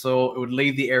soak into the soil, it would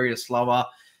leave the area slower,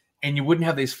 and you wouldn't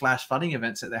have these flash flooding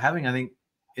events that they're having. I think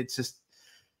it's just,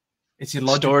 it's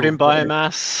illogical. Stored in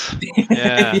biomass.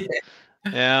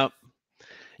 Yeah.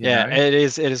 It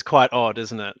is quite odd,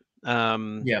 isn't it?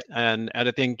 And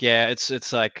I think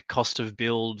it's like cost of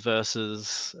build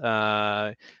versus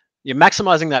you're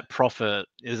maximizing that profit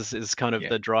is kind of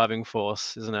the driving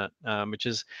force, isn't it? Which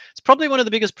is, it's probably one of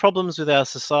the biggest problems with our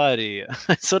society.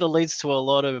 It sort of leads to a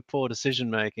lot of poor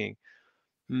decision making.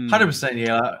 100%.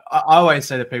 Yeah, I always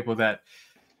say to people that,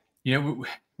 you know,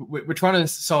 we're trying to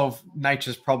solve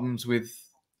nature's problems with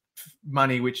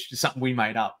money, which is something we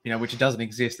made up, you know, which doesn't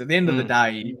exist. At the end of the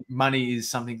day, money is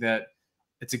something that,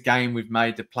 it's a game we've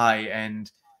made to play,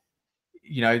 and,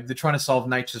 you know, they're trying to solve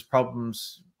nature's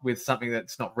problems with something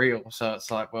that's not real. So it's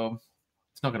like, well,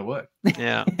 it's not going to work.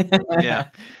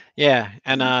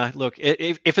 And look,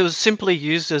 if it was simply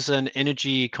used as an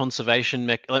energy conservation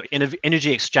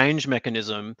energy exchange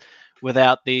mechanism,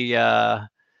 without the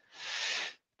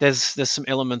there's some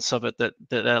elements of it that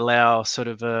allow sort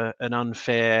of an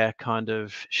unfair kind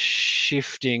of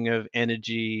shifting of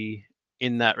energy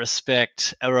in that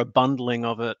respect, or a bundling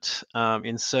of it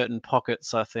in certain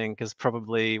pockets, I think, is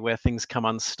probably where things come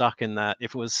unstuck in that.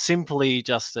 If it was simply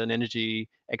just an energy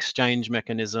exchange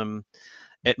mechanism,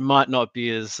 it might not be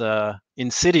as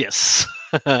insidious.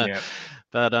 But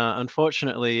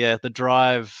unfortunately, the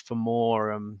drive for more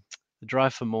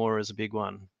is a big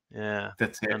one. Yeah,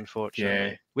 that's it.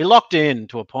 Unfortunately, we locked in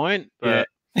to a point, but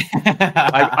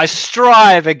I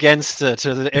strive against it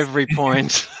at every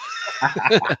point.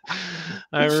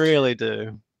 I really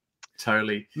do.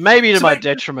 Totally. Maybe to my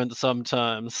detriment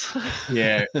sometimes.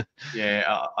 I know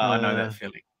that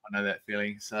feeling. I know that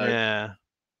feeling. So yeah.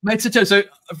 Mate, so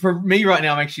for me right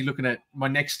now, I'm actually looking at my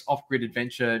next off-grid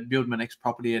adventure, build my next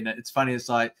property, and it's funny. It's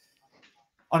like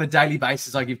on a daily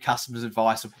basis, I give customers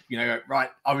advice of, you know, right,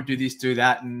 I would do this, do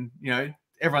that, and, you know,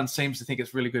 everyone seems to think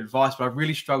it's really good advice, but I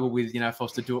really struggle with, you know, if I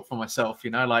was to do it for myself, you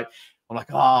know, like I'm like,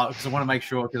 because I want to make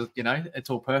sure, because, you know, it's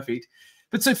all perfect.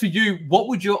 But so for you, what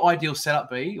would your ideal setup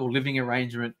be, or living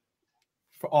arrangement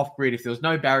for off-grid, if there was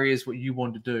no barriers, what you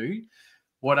want to do?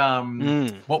 What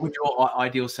would your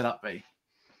ideal setup be?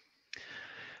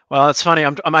 Well, it's funny.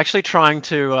 I'm actually trying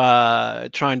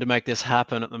to make this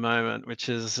happen at the moment, which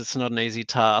is it's not an easy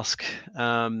task.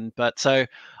 But so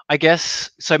I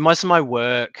guess so. Most of my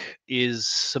work is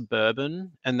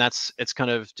suburban, and it's kind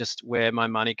of just where my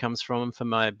money comes from for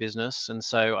my business, and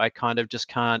so I kind of just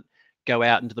can't go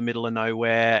out into the middle of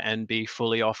nowhere and be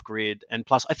fully off grid. And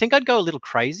plus, I think I'd go a little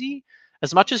crazy.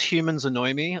 As much as humans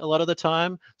annoy me a lot of the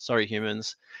time. Sorry,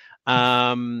 humans.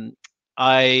 Um,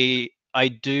 I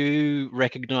do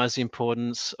recognize the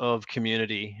importance of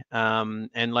community.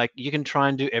 And like you can try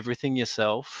and do everything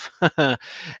yourself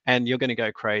and you're going to go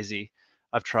crazy.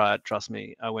 I've tried, trust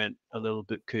me, I went a little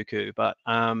bit cuckoo, but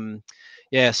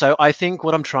yeah, so I think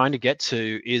what I'm trying to get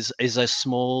to is a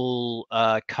small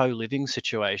co-living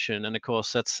situation. And of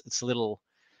course it's a little,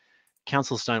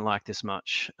 councils don't like this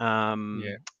much.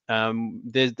 Yeah.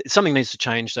 There's something needs to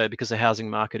change though, because the housing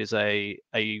market is a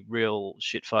real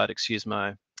shit fight, excuse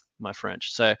my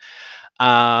French. So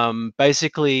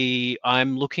basically,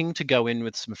 I'm looking to go in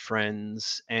with some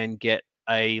friends and get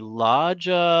a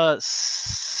larger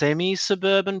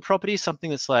semi-suburban property, something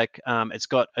that's like it's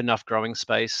got enough growing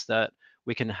space that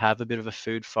we can have a bit of a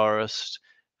food forest,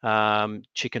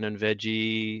 chicken and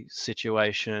veggie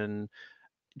situation.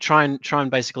 Try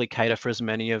and basically cater for as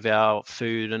many of our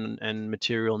food and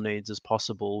material needs as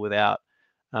possible without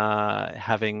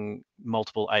having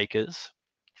multiple acres.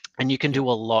 And you can Yeah. do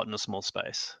a lot in a small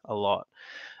space, a lot.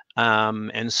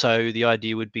 And so the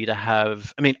idea would be to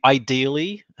have, I mean,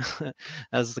 ideally,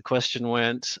 as the question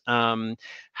went,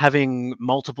 having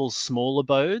multiple small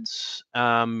abodes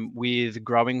with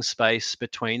growing space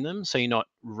between them. So you're not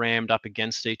rammed up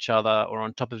against each other or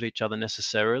on top of each other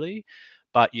necessarily,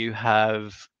 but you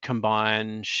have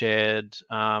combined shared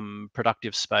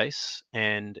productive space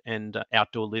and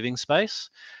outdoor living space.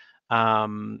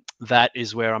 That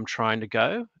is where I'm trying to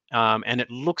go. And it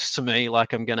looks to me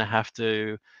like I'm going to have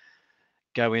to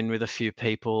go in with a few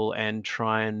people and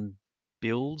try and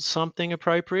build something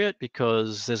appropriate,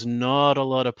 because there's not a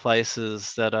lot of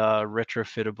places that are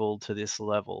retrofittable to this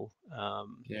level.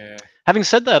 Yeah. Having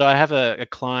said that, I have a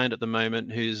client at the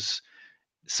moment who's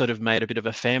sort of made a bit of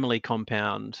a family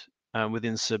compound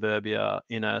within suburbia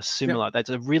in a Yep. similar, that's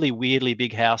a really weirdly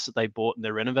big house that they bought and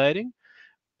they're renovating.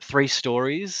 3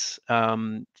 stories,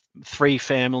 3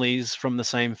 families from the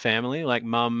same family, like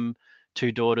mum,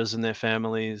 2 daughters and their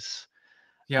families,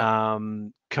 Yep.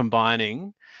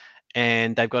 combining,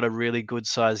 and they've got a really good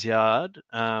size yard,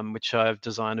 which I've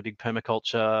designed a big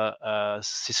permaculture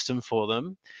system for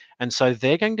them, and so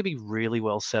they're going to be really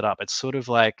well set up. It's sort of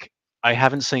like I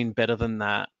haven't seen better than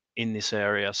that in this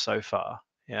area so far.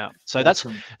 Yeah, so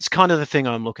Awesome. it's kind of the thing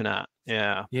I'm looking at.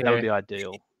 Yeah, that would Yeah. be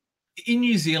ideal. In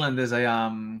New Zealand, there's a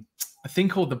thing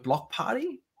called the block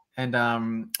party, and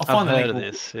I'll I've find the heard link. of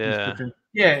this. Yeah.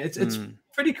 Yeah, it's Mm.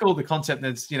 pretty cool. The concept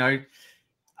that's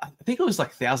I think it was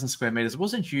like 1,000 square meters. It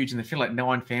wasn't huge, and they feel like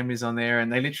 9 families on there,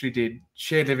 and they literally did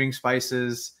shared living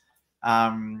spaces.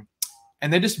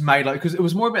 And they just made like, because it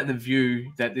was more about the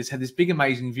view, that this had this big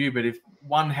amazing view, but if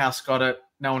one house got it,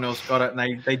 no one else got it,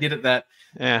 and they did it that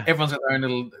Yeah. everyone's got their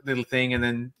own little thing, and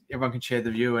then everyone can share the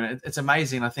view, and it's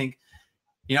amazing. I think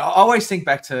I always think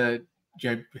back to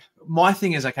my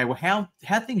thing is, okay, well,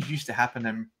 how things used to happen,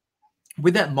 and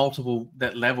with that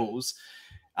levels,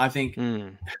 I think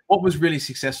what was really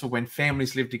successful when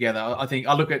families lived together. I think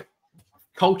I look at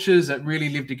cultures that really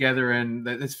live together, and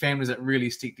there's families that really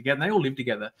stick together, and they all live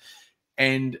together.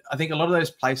 And I think a lot of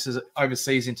those places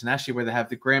overseas, internationally, where they have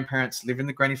the grandparents live in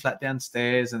the granny flat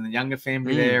downstairs and the younger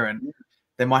family there, and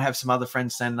they might have some other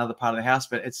friends staying in another part of the house.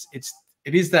 But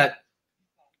it is that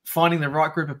finding the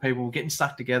right group of people, getting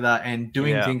stuck together and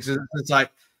doing things. It's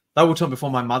like they were talking before.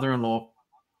 My mother-in-law,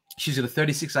 she's got a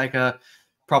 36-acre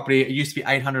property. It used to be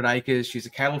 800 acres. She's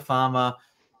a cattle farmer,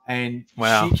 and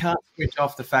she can't switch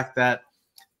off the fact that,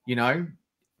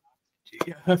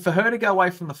 for her to go away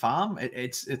from the farm,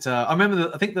 it's I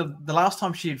remember I think the last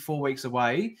time she had 4 weeks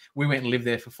away, we went and lived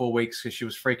there for 4 weeks because she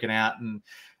was freaking out, and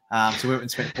so we went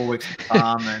and spent 4 weeks at the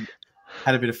farm and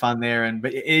had a bit of fun there.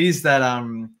 But it is that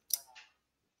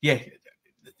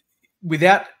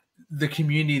without the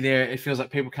community there, it feels like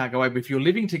people can't go away. But if you're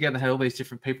living together, have all these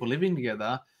different people living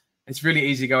together, it's really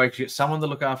easy to go away because you get someone to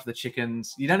look after the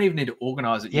chickens. You don't even need to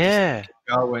organize it. You just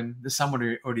go, and there's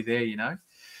someone already there.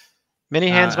 Many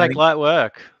hands make light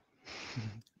work.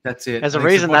 That's it. There's a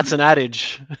reason that's an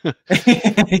adage.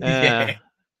 Yeah.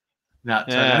 No,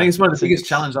 totally. I think it's one of the biggest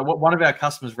challenges. Like, one of our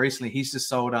customers recently, he's just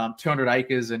sold 200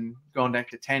 acres and gone back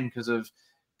to 10 because of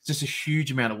just a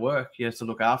huge amount of work he has to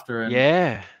look after. And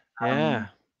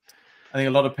I think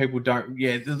a lot of people don't.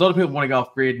 Yeah, a lot of people want to go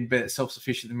off grid and be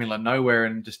self-sufficient in the middle of nowhere,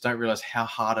 and just don't realize how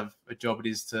hard of a job it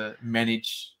is to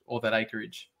manage all that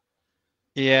acreage?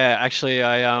 Yeah, actually,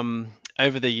 I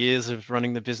over the years of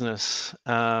running the business,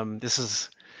 this is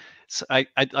I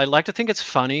like to think it's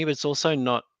funny, but it's also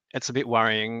not. It's a bit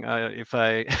worrying if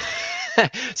I.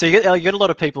 So you get a lot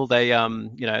of people. They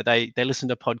you know they listen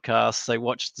to podcasts, they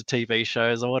watch the TV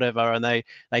shows or whatever, and they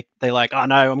like, oh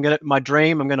no, my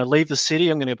dream. I'm gonna leave the city.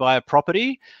 I'm gonna buy a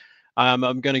property. I'm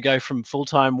going to go from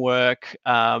full-time work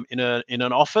in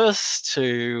an office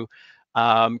to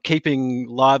keeping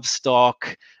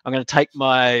livestock. I'm going to take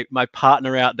my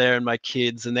partner out there and my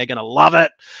kids, and they're going to love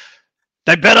it.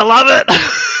 They better love it.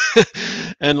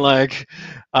 And like,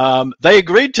 they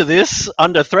agreed to this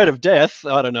under threat of death.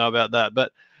 I don't know about that,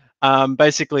 but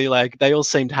basically, like, they all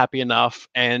seemed happy enough,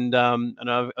 and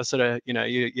I sort of,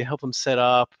 you help them set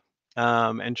up,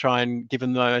 and try and give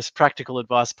them the most practical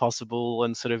advice possible,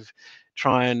 and sort of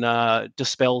try and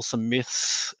dispel some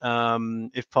myths,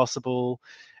 if possible.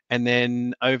 And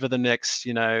then over the next,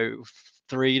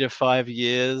 3 to 5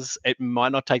 years, it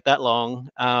might not take that long,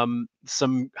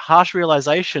 some harsh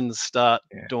realizations start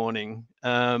dawning.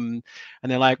 And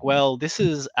they're like, well, this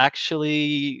is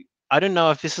actually, I don't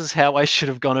know if this is how I should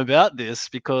have gone about this,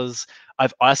 because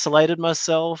I've isolated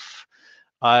myself.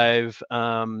 I've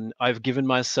given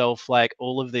myself like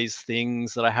all of these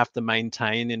things that I have to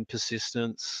maintain in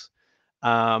persistence.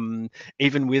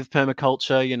 Even with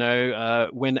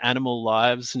permaculture, when animal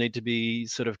lives need to be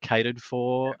sort of catered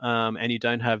for, and you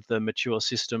don't have the mature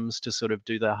systems to sort of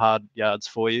do the hard yards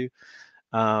for you,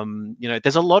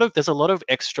 there's a lot of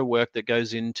extra work that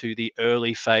goes into the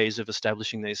early phase of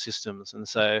establishing these systems. And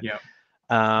so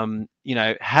having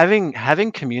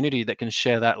community that can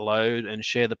share that load and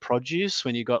share the produce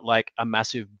when you got like a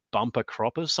massive bumper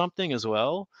crop of something as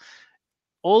well,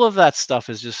 all of that stuff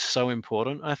is just so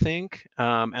important, I think.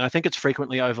 And I think it's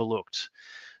frequently overlooked.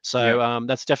 So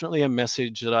that's definitely a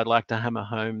message that I'd like to hammer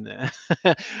home there.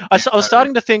 I was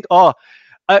starting to think,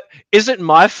 is it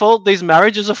my fault these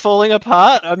marriages are falling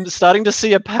apart? I'm starting to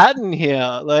see a pattern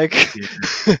here. Like,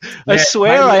 I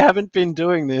swear I haven't been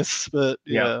doing this, but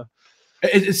yeah.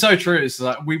 It's so true. It's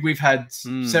like we've had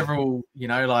several,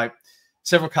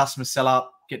 several customers sell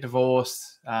up, get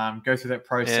divorced, go through that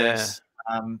process.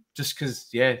 Just because,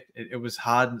 it was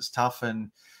hard and it's tough,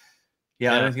 and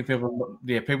I don't think people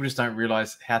just don't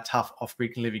realize how tough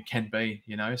off-grid living can be,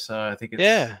 So I think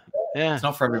it's it's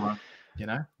not for everyone,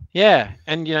 Yeah,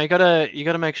 and you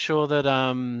gotta make sure that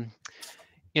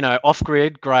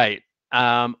off-grid, great.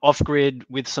 Off-grid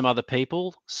with some other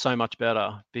people, so much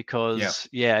better, because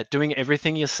doing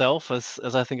everything yourself,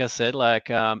 as I think I said, like,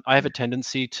 I have a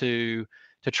tendency to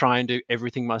try and do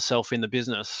everything myself in the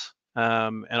business.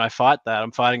 And I fight that.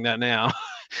 I'm fighting that now.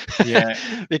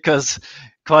 Because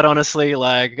quite honestly,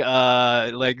 like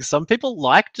some people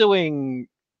like doing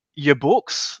your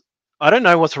books. I don't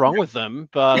know what's wrong with them,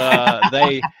 but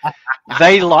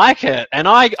they like it, and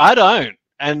I don't.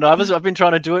 And I've been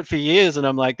trying to do it for years, and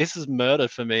I'm like, this is murder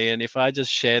for me. And if I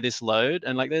just share this load,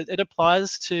 and like it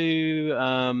applies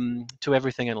to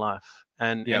everything in life.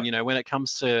 And when it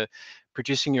comes to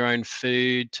producing your own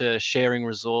food, to sharing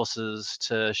resources,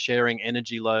 to sharing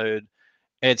energy load,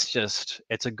 it's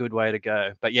a good way to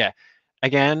go. But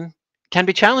again, can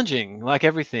be challenging, like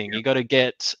everything. You got to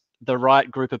get the right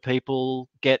group of people,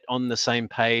 get on the same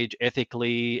page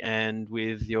ethically and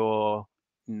with your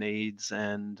needs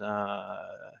and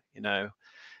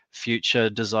future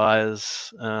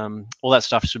desires. All that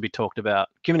stuff should be talked about.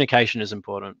 Communication is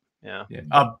important.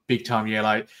 Big time.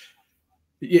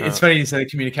 It's funny you say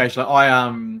communication. Like,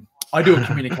 I do a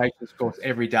communications course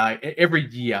every day. Every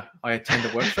year I attend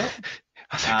a workshop.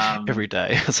 Every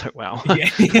day. I was like, wow.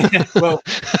 Well,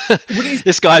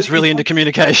 this guy's really into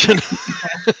communication.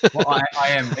 Well, I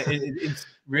am. It's a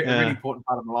really important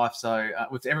part of my life. So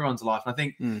it's everyone's life. And I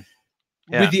think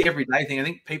with the everyday thing, I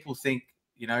think people think,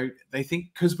 they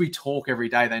think because we talk every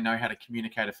day, they know how to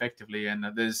communicate effectively. And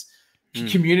there's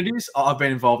communities. I've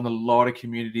been involved in a lot of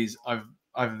communities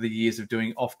over the years of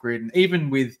doing off-grid, and even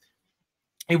with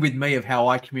me of how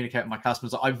I communicate with my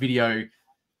customers. I video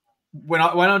when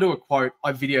I do a quote,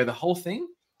 I video the whole thing.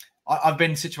 I've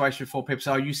been in situations before people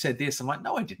say, "Oh, you said this." I'm like,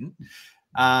 "No, I didn't."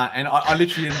 And I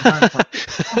literally didn't say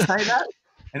that.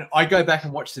 And I go back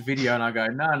and watch the video, and I go,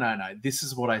 "No, this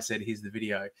is what I said. Here's the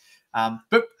video."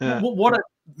 But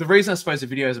the reason I suppose the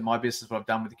videos of my business, what I've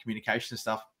done with the communication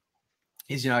stuff,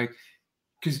 is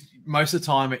because most of the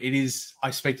time it is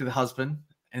I speak to the husband,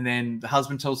 and then the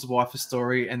husband tells the wife a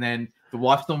story, and then the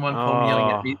wife's the one calling,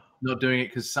 yelling at me, not doing it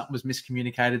because something was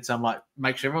miscommunicated. So I'm like,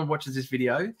 make sure everyone watches this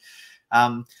video.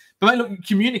 But look,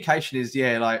 communication is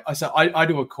I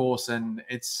do a course, and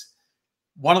it's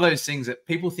one of those things that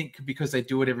people think because they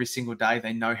do it every single day,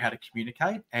 they know how to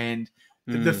communicate. And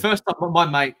the first time, my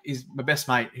mate is my best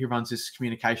mate who runs this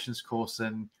communications course.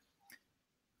 And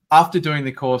after doing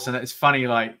the course, and it's funny,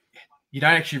 like, you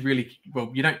don't actually really,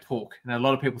 well, you don't talk. And a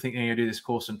lot of people think you're going to do this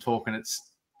course and talk. And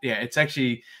it's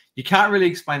actually, you can't really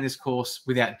explain this course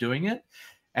without doing it.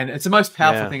 And it's the most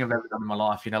powerful thing I've ever done in my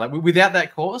life. You know, like without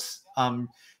that course,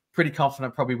 pretty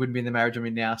confident probably wouldn't be in the marriage I'm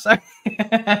in now. So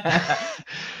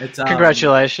it's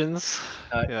congratulations.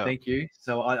 Thank you.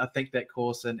 So I think that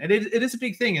course, and it is a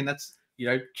big thing. And that's, you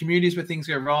know, communities where things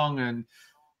go wrong, and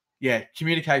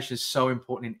communication is so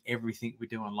important in everything we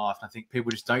do in life. And I think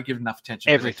people just don't give enough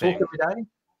attention. Everything. They talk every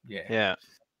day.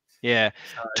 So,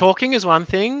 talking is one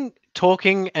thing.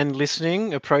 Talking and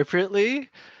listening appropriately,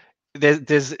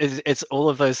 it's all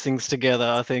of those things together,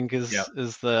 I think, is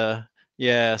the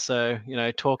so, you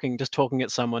know, just talking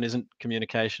at someone isn't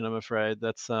communication, I'm afraid.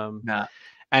 That's and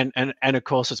of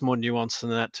course it's more nuanced than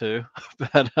that too.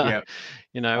 But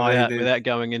you know, without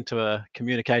going into a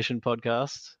communication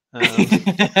podcast,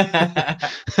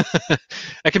 it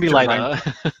can be later.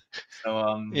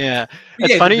 So,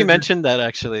 it's funny you mentioned that,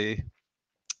 actually,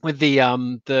 with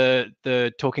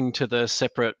the talking to the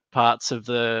separate parts of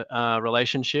the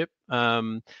relationship.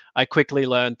 I quickly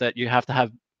learned that you have to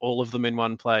have all of them in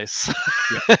one place.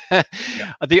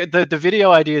 The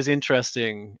video idea is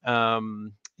interesting.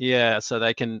 So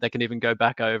they can even go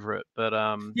back over it. But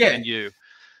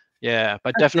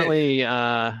but definitely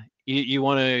you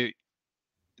want to.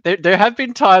 There have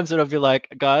been times that I've been like,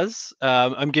 guys,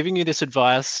 I'm giving you this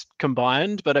advice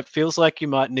combined, but it feels like you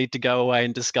might need to go away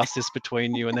and discuss this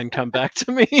between you and then come back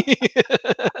to me.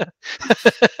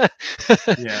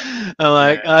 I'm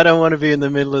like, I don't want to be in the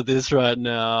middle of this right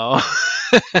now.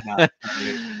 Get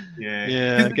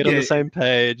on the same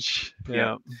page.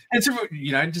 And so,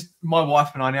 you know, just my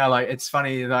wife and I now, like, it's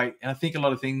funny, like, and I think a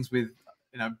lot of things with,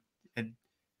 you know, and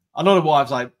a lot of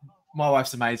wives, like, my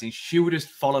wife's amazing. She would just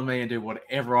follow me and do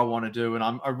whatever I want to do. And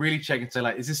I really check and say,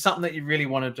 like, is this something that you really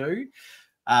want to do?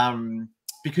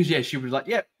 Because she was like,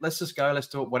 let's just go, let's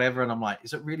do it, whatever. And I'm like,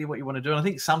 is it really what you want to do? And I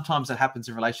think sometimes that happens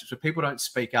in relationships where people don't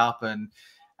speak up, and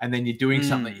then you're doing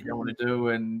something you don't want to do,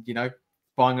 and, you know,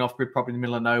 buying an off-grid property in the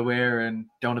middle of nowhere and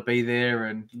don't want to be there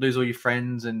and lose all your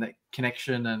friends and that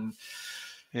connection. And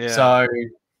so,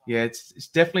 it's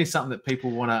definitely something that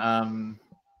people want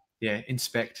to,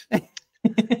 inspect.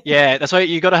 That's why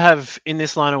you got to have, in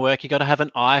this line of work, you got to have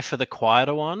an eye for the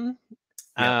quieter one,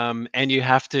 and you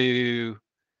have to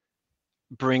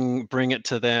bring it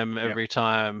to them every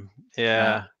time,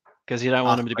 because you don't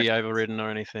want them to be overridden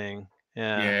or anything.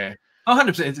 100%.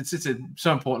 It's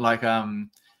so important, like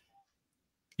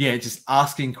just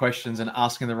asking questions and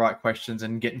asking the right questions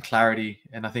and getting clarity.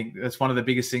 And I think that's one of the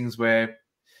biggest things, where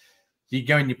you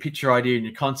go and you pitch your idea and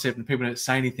your concept and people don't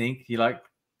say anything. You're like,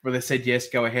 well, they said yes,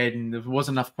 go ahead, and there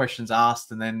wasn't enough questions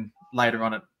asked, and then later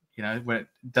on, when it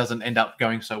doesn't end up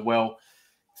going so well,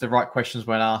 if the right questions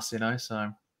weren't asked, you know.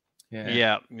 So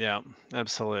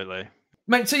absolutely,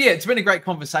 mate. So it's been a great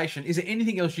conversation. Is there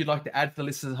anything else you'd like to add for the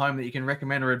listeners at home that you can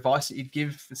recommend or advice that you'd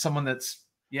give someone that's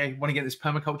want to get this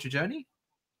permaculture journey?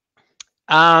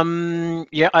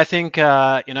 I think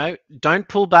don't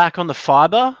pull back on the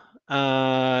fiber.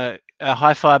 A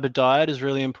high fiber diet is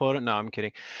really important. No, I'm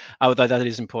kidding. Although that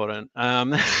is important.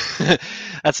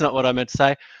 That's not what I meant to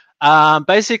say.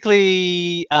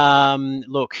 Basically,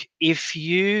 look, if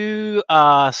you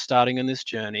are starting on this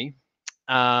journey,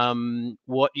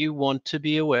 what you want to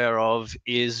be aware of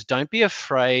is, don't be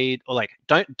afraid, or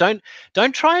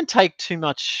don't try and take too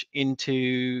much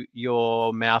into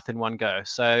your mouth in one go.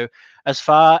 So as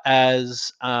far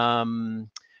as a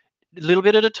little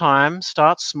bit at a time,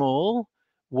 start small,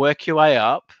 work your way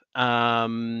up.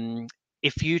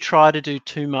 If you try to do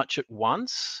too much at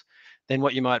once, then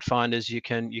what you might find is you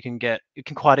can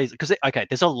quite easily, because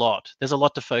there's a lot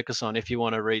to focus on if you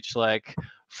want to reach like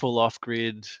full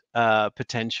off-grid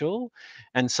potential.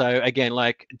 And so again,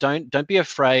 like, don't be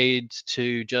afraid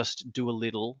to just do a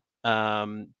little.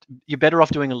 You're better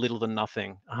off doing a little than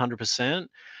nothing, 100%.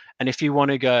 And if you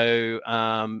want to go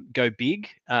big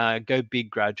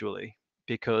gradually,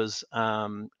 because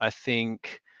I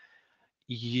think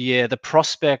the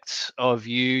prospect of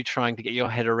you trying to get your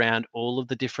head around all of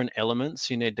the different elements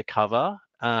you need to cover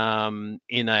in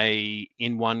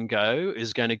one go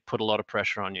is going to put a lot of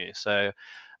pressure on you. So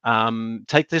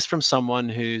take this from someone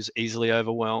who's easily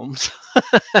overwhelmed.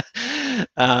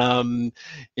 And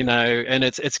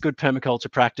it's good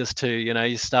permaculture practice too.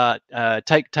 You start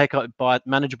take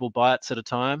manageable bites at a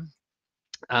time,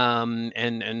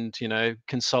 and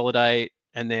consolidate,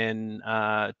 and then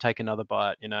take another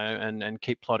bite, and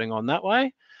keep plodding on that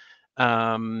way.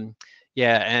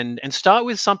 Yeah, and start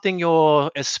with something you're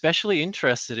especially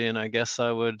interested in, I guess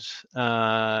I would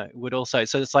also.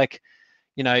 So it's like,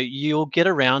 you'll get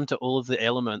around to all of the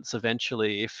elements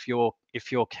eventually if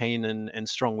you're keen and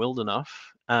strong-willed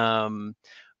enough.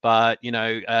 But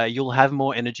you'll have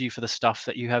more energy for the stuff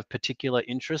that you have particular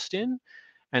interest in,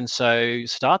 and so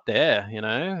start there,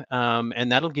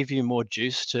 and that'll give you more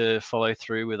juice to follow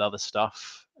through with other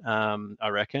stuff. I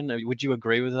reckon. Would you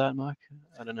agree with that, Mike?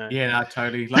 I don't know. Yeah, no,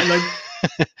 totally. Like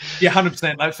yeah,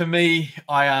 100%. Like for me,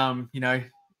 I I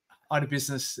had a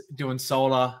business doing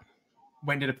solar,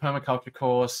 went and did a permaculture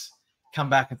course, come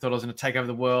back and thought I was going to take over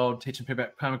the world, teaching people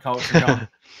about permaculture, going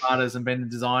artists and being a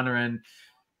designer,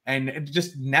 and it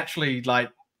just naturally,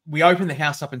 like, we opened the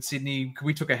house up in Sydney.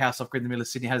 We took a house off grid in the middle of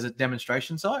Sydney, has a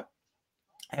demonstration site,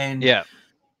 and Yeah.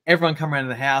 everyone come around to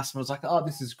the house and was like, "Oh,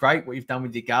 this is great what you've done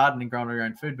with your garden and growing all your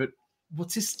own food, but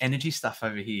what's this energy stuff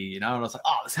over here?" And I was like,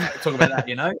 "Oh, let's talk about that,"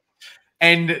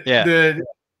 And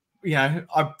Yeah.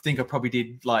 I think I probably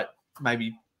did like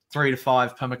maybe 3 to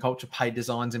 5 permaculture paid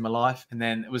designs in my life, and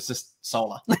then it was just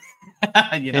solar.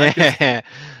 Yeah.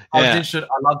 I was interested.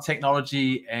 I love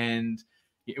technology, and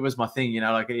it was my thing.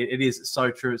 Like it is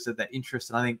so true. It's that interest,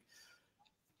 and I think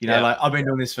like I've been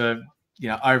doing this for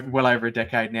well over a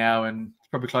decade now, and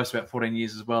probably close to about 14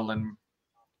 years as well, and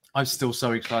I'm still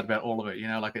so excited about all of it.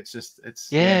 Like it's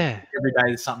every day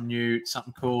there's something new,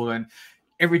 something cool, and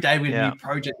every day with a new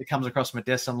project that comes across my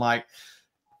desk, I'm like,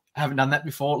 I haven't done that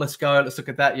before. Let's go. Let's look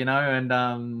at that.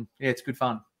 And it's good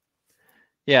fun.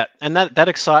 Yeah, and that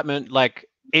excitement, like,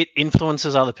 it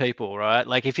influences other people, right?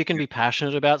 Like if you can be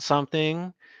passionate about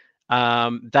something,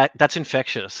 that's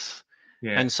infectious.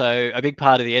 Yeah. And so a big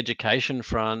part of the education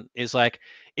front is like,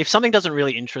 if something doesn't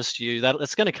really interest you,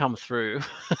 that's going to come through.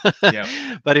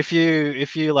 Yeah. But if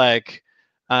you like,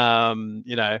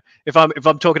 if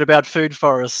I'm talking about food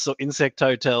forests or insect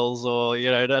hotels or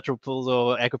natural pools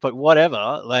or aquaponik,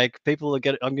 whatever, like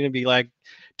I'm going to be like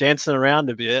dancing around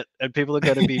a bit, and people are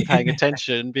going to be paying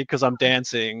attention because I'm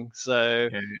dancing. So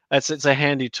it's a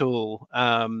handy tool.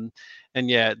 And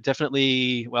yeah,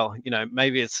 definitely. Well,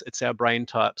 maybe it's our brain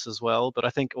types as well, but I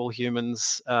think all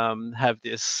humans have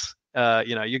this.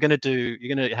 You're going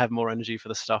to have more energy for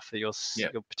the stuff that you're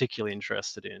particularly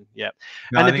interested in. Yeah.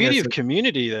 No, and the beauty of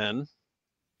community, then,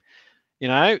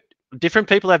 different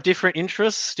people have different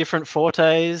interests, different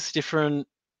fortes, different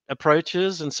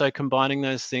approaches, and so combining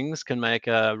those things can make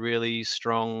a really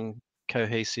strong,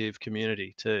 cohesive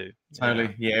community too.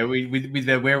 Totally. Yeah. We're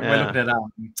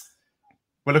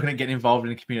looking at getting involved in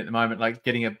the community at the moment, like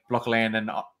getting a block of land, and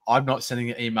I'm not sending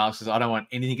the emails because I don't want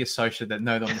anything associated that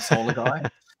know that I'm the solar guy.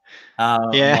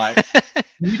 Like, can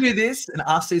you do this and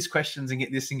ask these questions and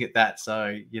get this and get that?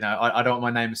 So, I don't want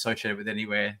my name associated with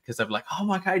anywhere, because they're like, "Oh,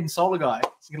 Mike Hayden, solar guy.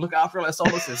 So you can look after all our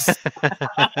solar systems."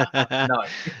 No.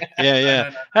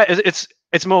 Yeah. No.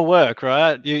 It's more work,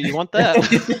 right? You want that?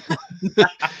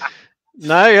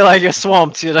 No, you're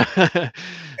swamped, No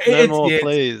more,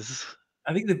 please.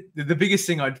 I think the biggest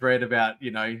thing I dread about,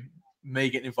 me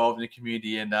getting involved in the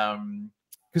community, and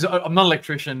because I'm not an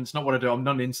electrician, it's not what I do. I'm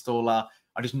not an installer.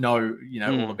 I just know,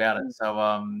 all about it.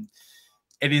 So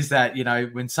it is that,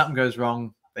 when something goes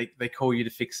wrong, they call you to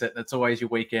fix it. That's always your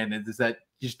weekend. And there's that,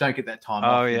 you just don't get that time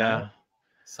off. Yeah.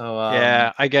 So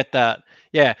yeah, I get that.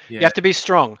 Yeah. You have to be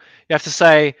strong. You have to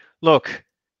say, look,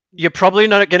 you're probably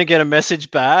not going to get a message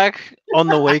back on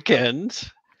the weekend,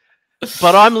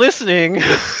 but I'm listening.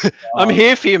 I'm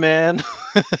here for you, man.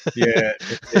 Yeah,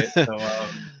 that's it. So,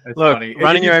 look, funny.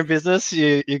 Running your own business,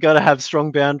 you got to have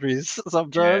strong boundaries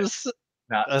sometimes.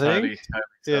 No, totally.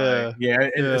 Yeah.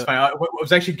 It's funny. I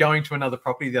was actually going to another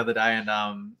property the other day,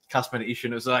 and customer issue,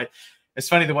 and it was like, it's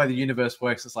funny the way the universe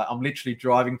works. It's like I'm literally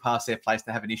driving past their place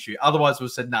to have an issue. Otherwise, we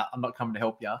said, "Nah, I'm not coming to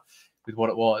help you," with what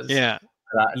it was. Yeah.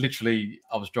 Literally,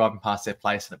 I was driving past their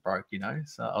place and it broke.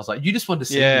 So I was like, "You just wanted to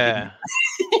see me, didn't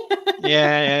you?"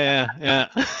 Yeah.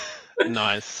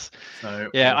 Nice. So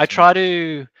yeah, I try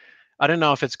to. I don't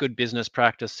know if it's good business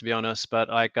practice, to be honest, but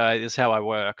like, this is how I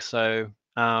work. So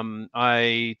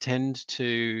I tend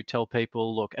to tell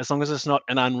people, look, as long as it's not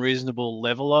an unreasonable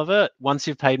level of it, once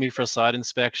you've paid me for a site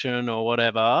inspection or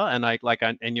whatever, and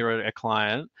and you're a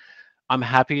client, I'm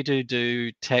happy to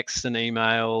do text and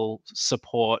email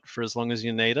support for as long as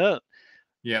you need it.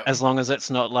 Yeah. As long as it's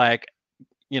not like,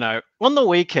 on the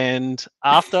weekend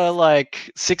after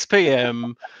like 6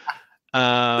 p.m.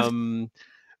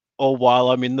 or while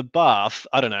I'm in the bath.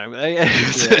 I don't know.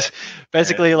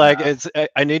 Basically, Yeah, like nah.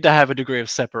 I need to have a degree of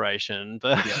separation,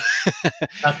 but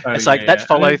it's like that yeah.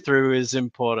 follow through is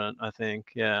important, I think.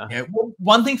 Yeah. Yeah. Well,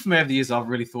 one thing for me over the years I've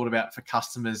really thought about for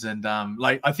customers, and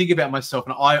like I think about myself,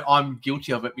 and I'm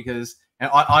guilty of it because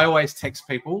I always text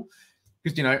people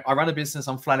because I run a business.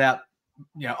 I'm flat out.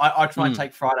 I try and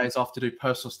take Fridays off to do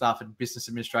personal stuff and business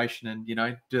administration, and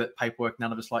do that paperwork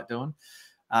none of us like doing.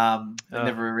 It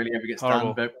never really ever gets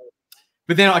horrible. done,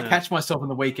 but then I catch myself on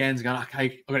the weekends going,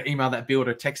 okay, I've got to email that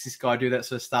builder, text this guy, do that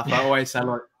sort of stuff. I always say,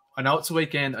 like, I know it's a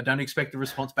weekend. I don't expect a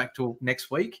response back till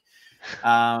next week.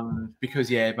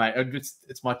 Because mate,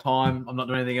 it's my time. I'm not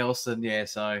doing anything else. And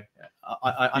so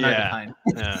I know the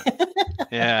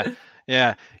pain.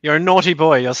 Yeah. You're a naughty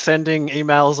boy. You're sending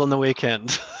emails on the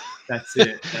weekend. That's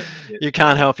it. You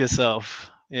can't help yourself.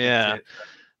 Yeah.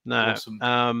 No.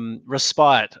 Awesome.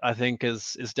 Respite, I think,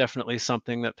 is definitely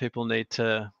something that people need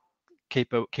to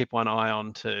keep one eye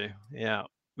on too. Yeah.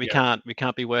 We can't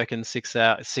be working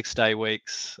 6-day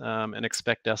weeks and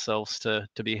expect ourselves to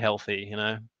be healthy,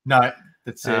 No,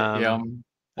 that's it. I'm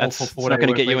it's not going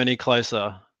to get you any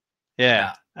closer.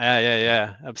 Yeah.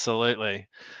 Absolutely.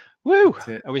 Woo!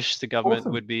 I wish the government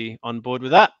would be on board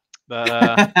with that, but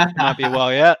it might be a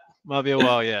while yet.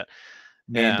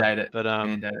 Mandate it. But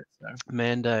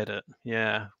mandate it.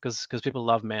 Yeah, because people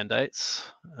love mandates.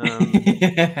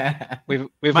 We've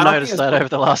noticed that over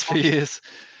the last few years.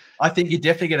 I think you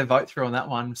definitely get a vote through on that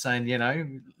one, saying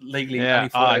legally only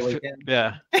 4-day weekend.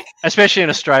 Yeah, especially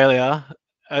in Australia,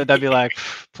 they'd be like,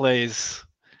 please,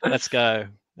 let's go.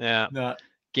 Yeah,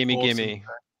 gimme.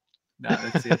 No,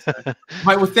 that's it. So.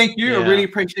 Mate, well, thank you. I really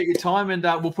appreciate your time, and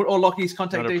we'll put all Lockie's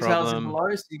contact details in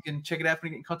below, so you can check it out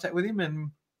and get in contact with him.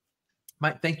 And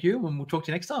mate, thank you, and we'll talk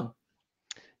to you next time.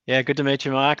 Yeah, good to meet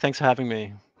you, Mark. Thanks for having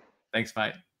me. Thanks,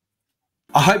 mate.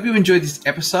 I hope you enjoyed this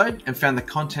episode and found the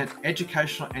content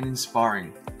educational and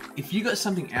inspiring. If you got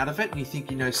something out of it and you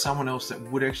think you know someone else that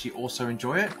would actually also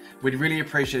enjoy it, we'd really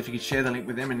appreciate if you could share the link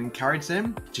with them and encourage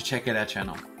them to check out our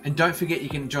channel. And don't forget, you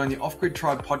can join the Off Grid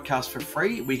Tribe podcast for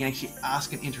free, where you can actually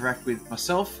ask and interact with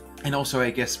myself and also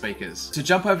our guest speakers. So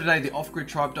jump over today to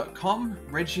offgridtribe.com,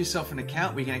 register yourself an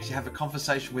account where you can actually have a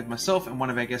conversation with myself and one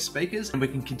of our guest speakers, and we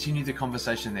can continue the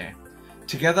conversation there.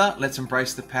 Together, let's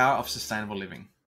embrace the power of sustainable living.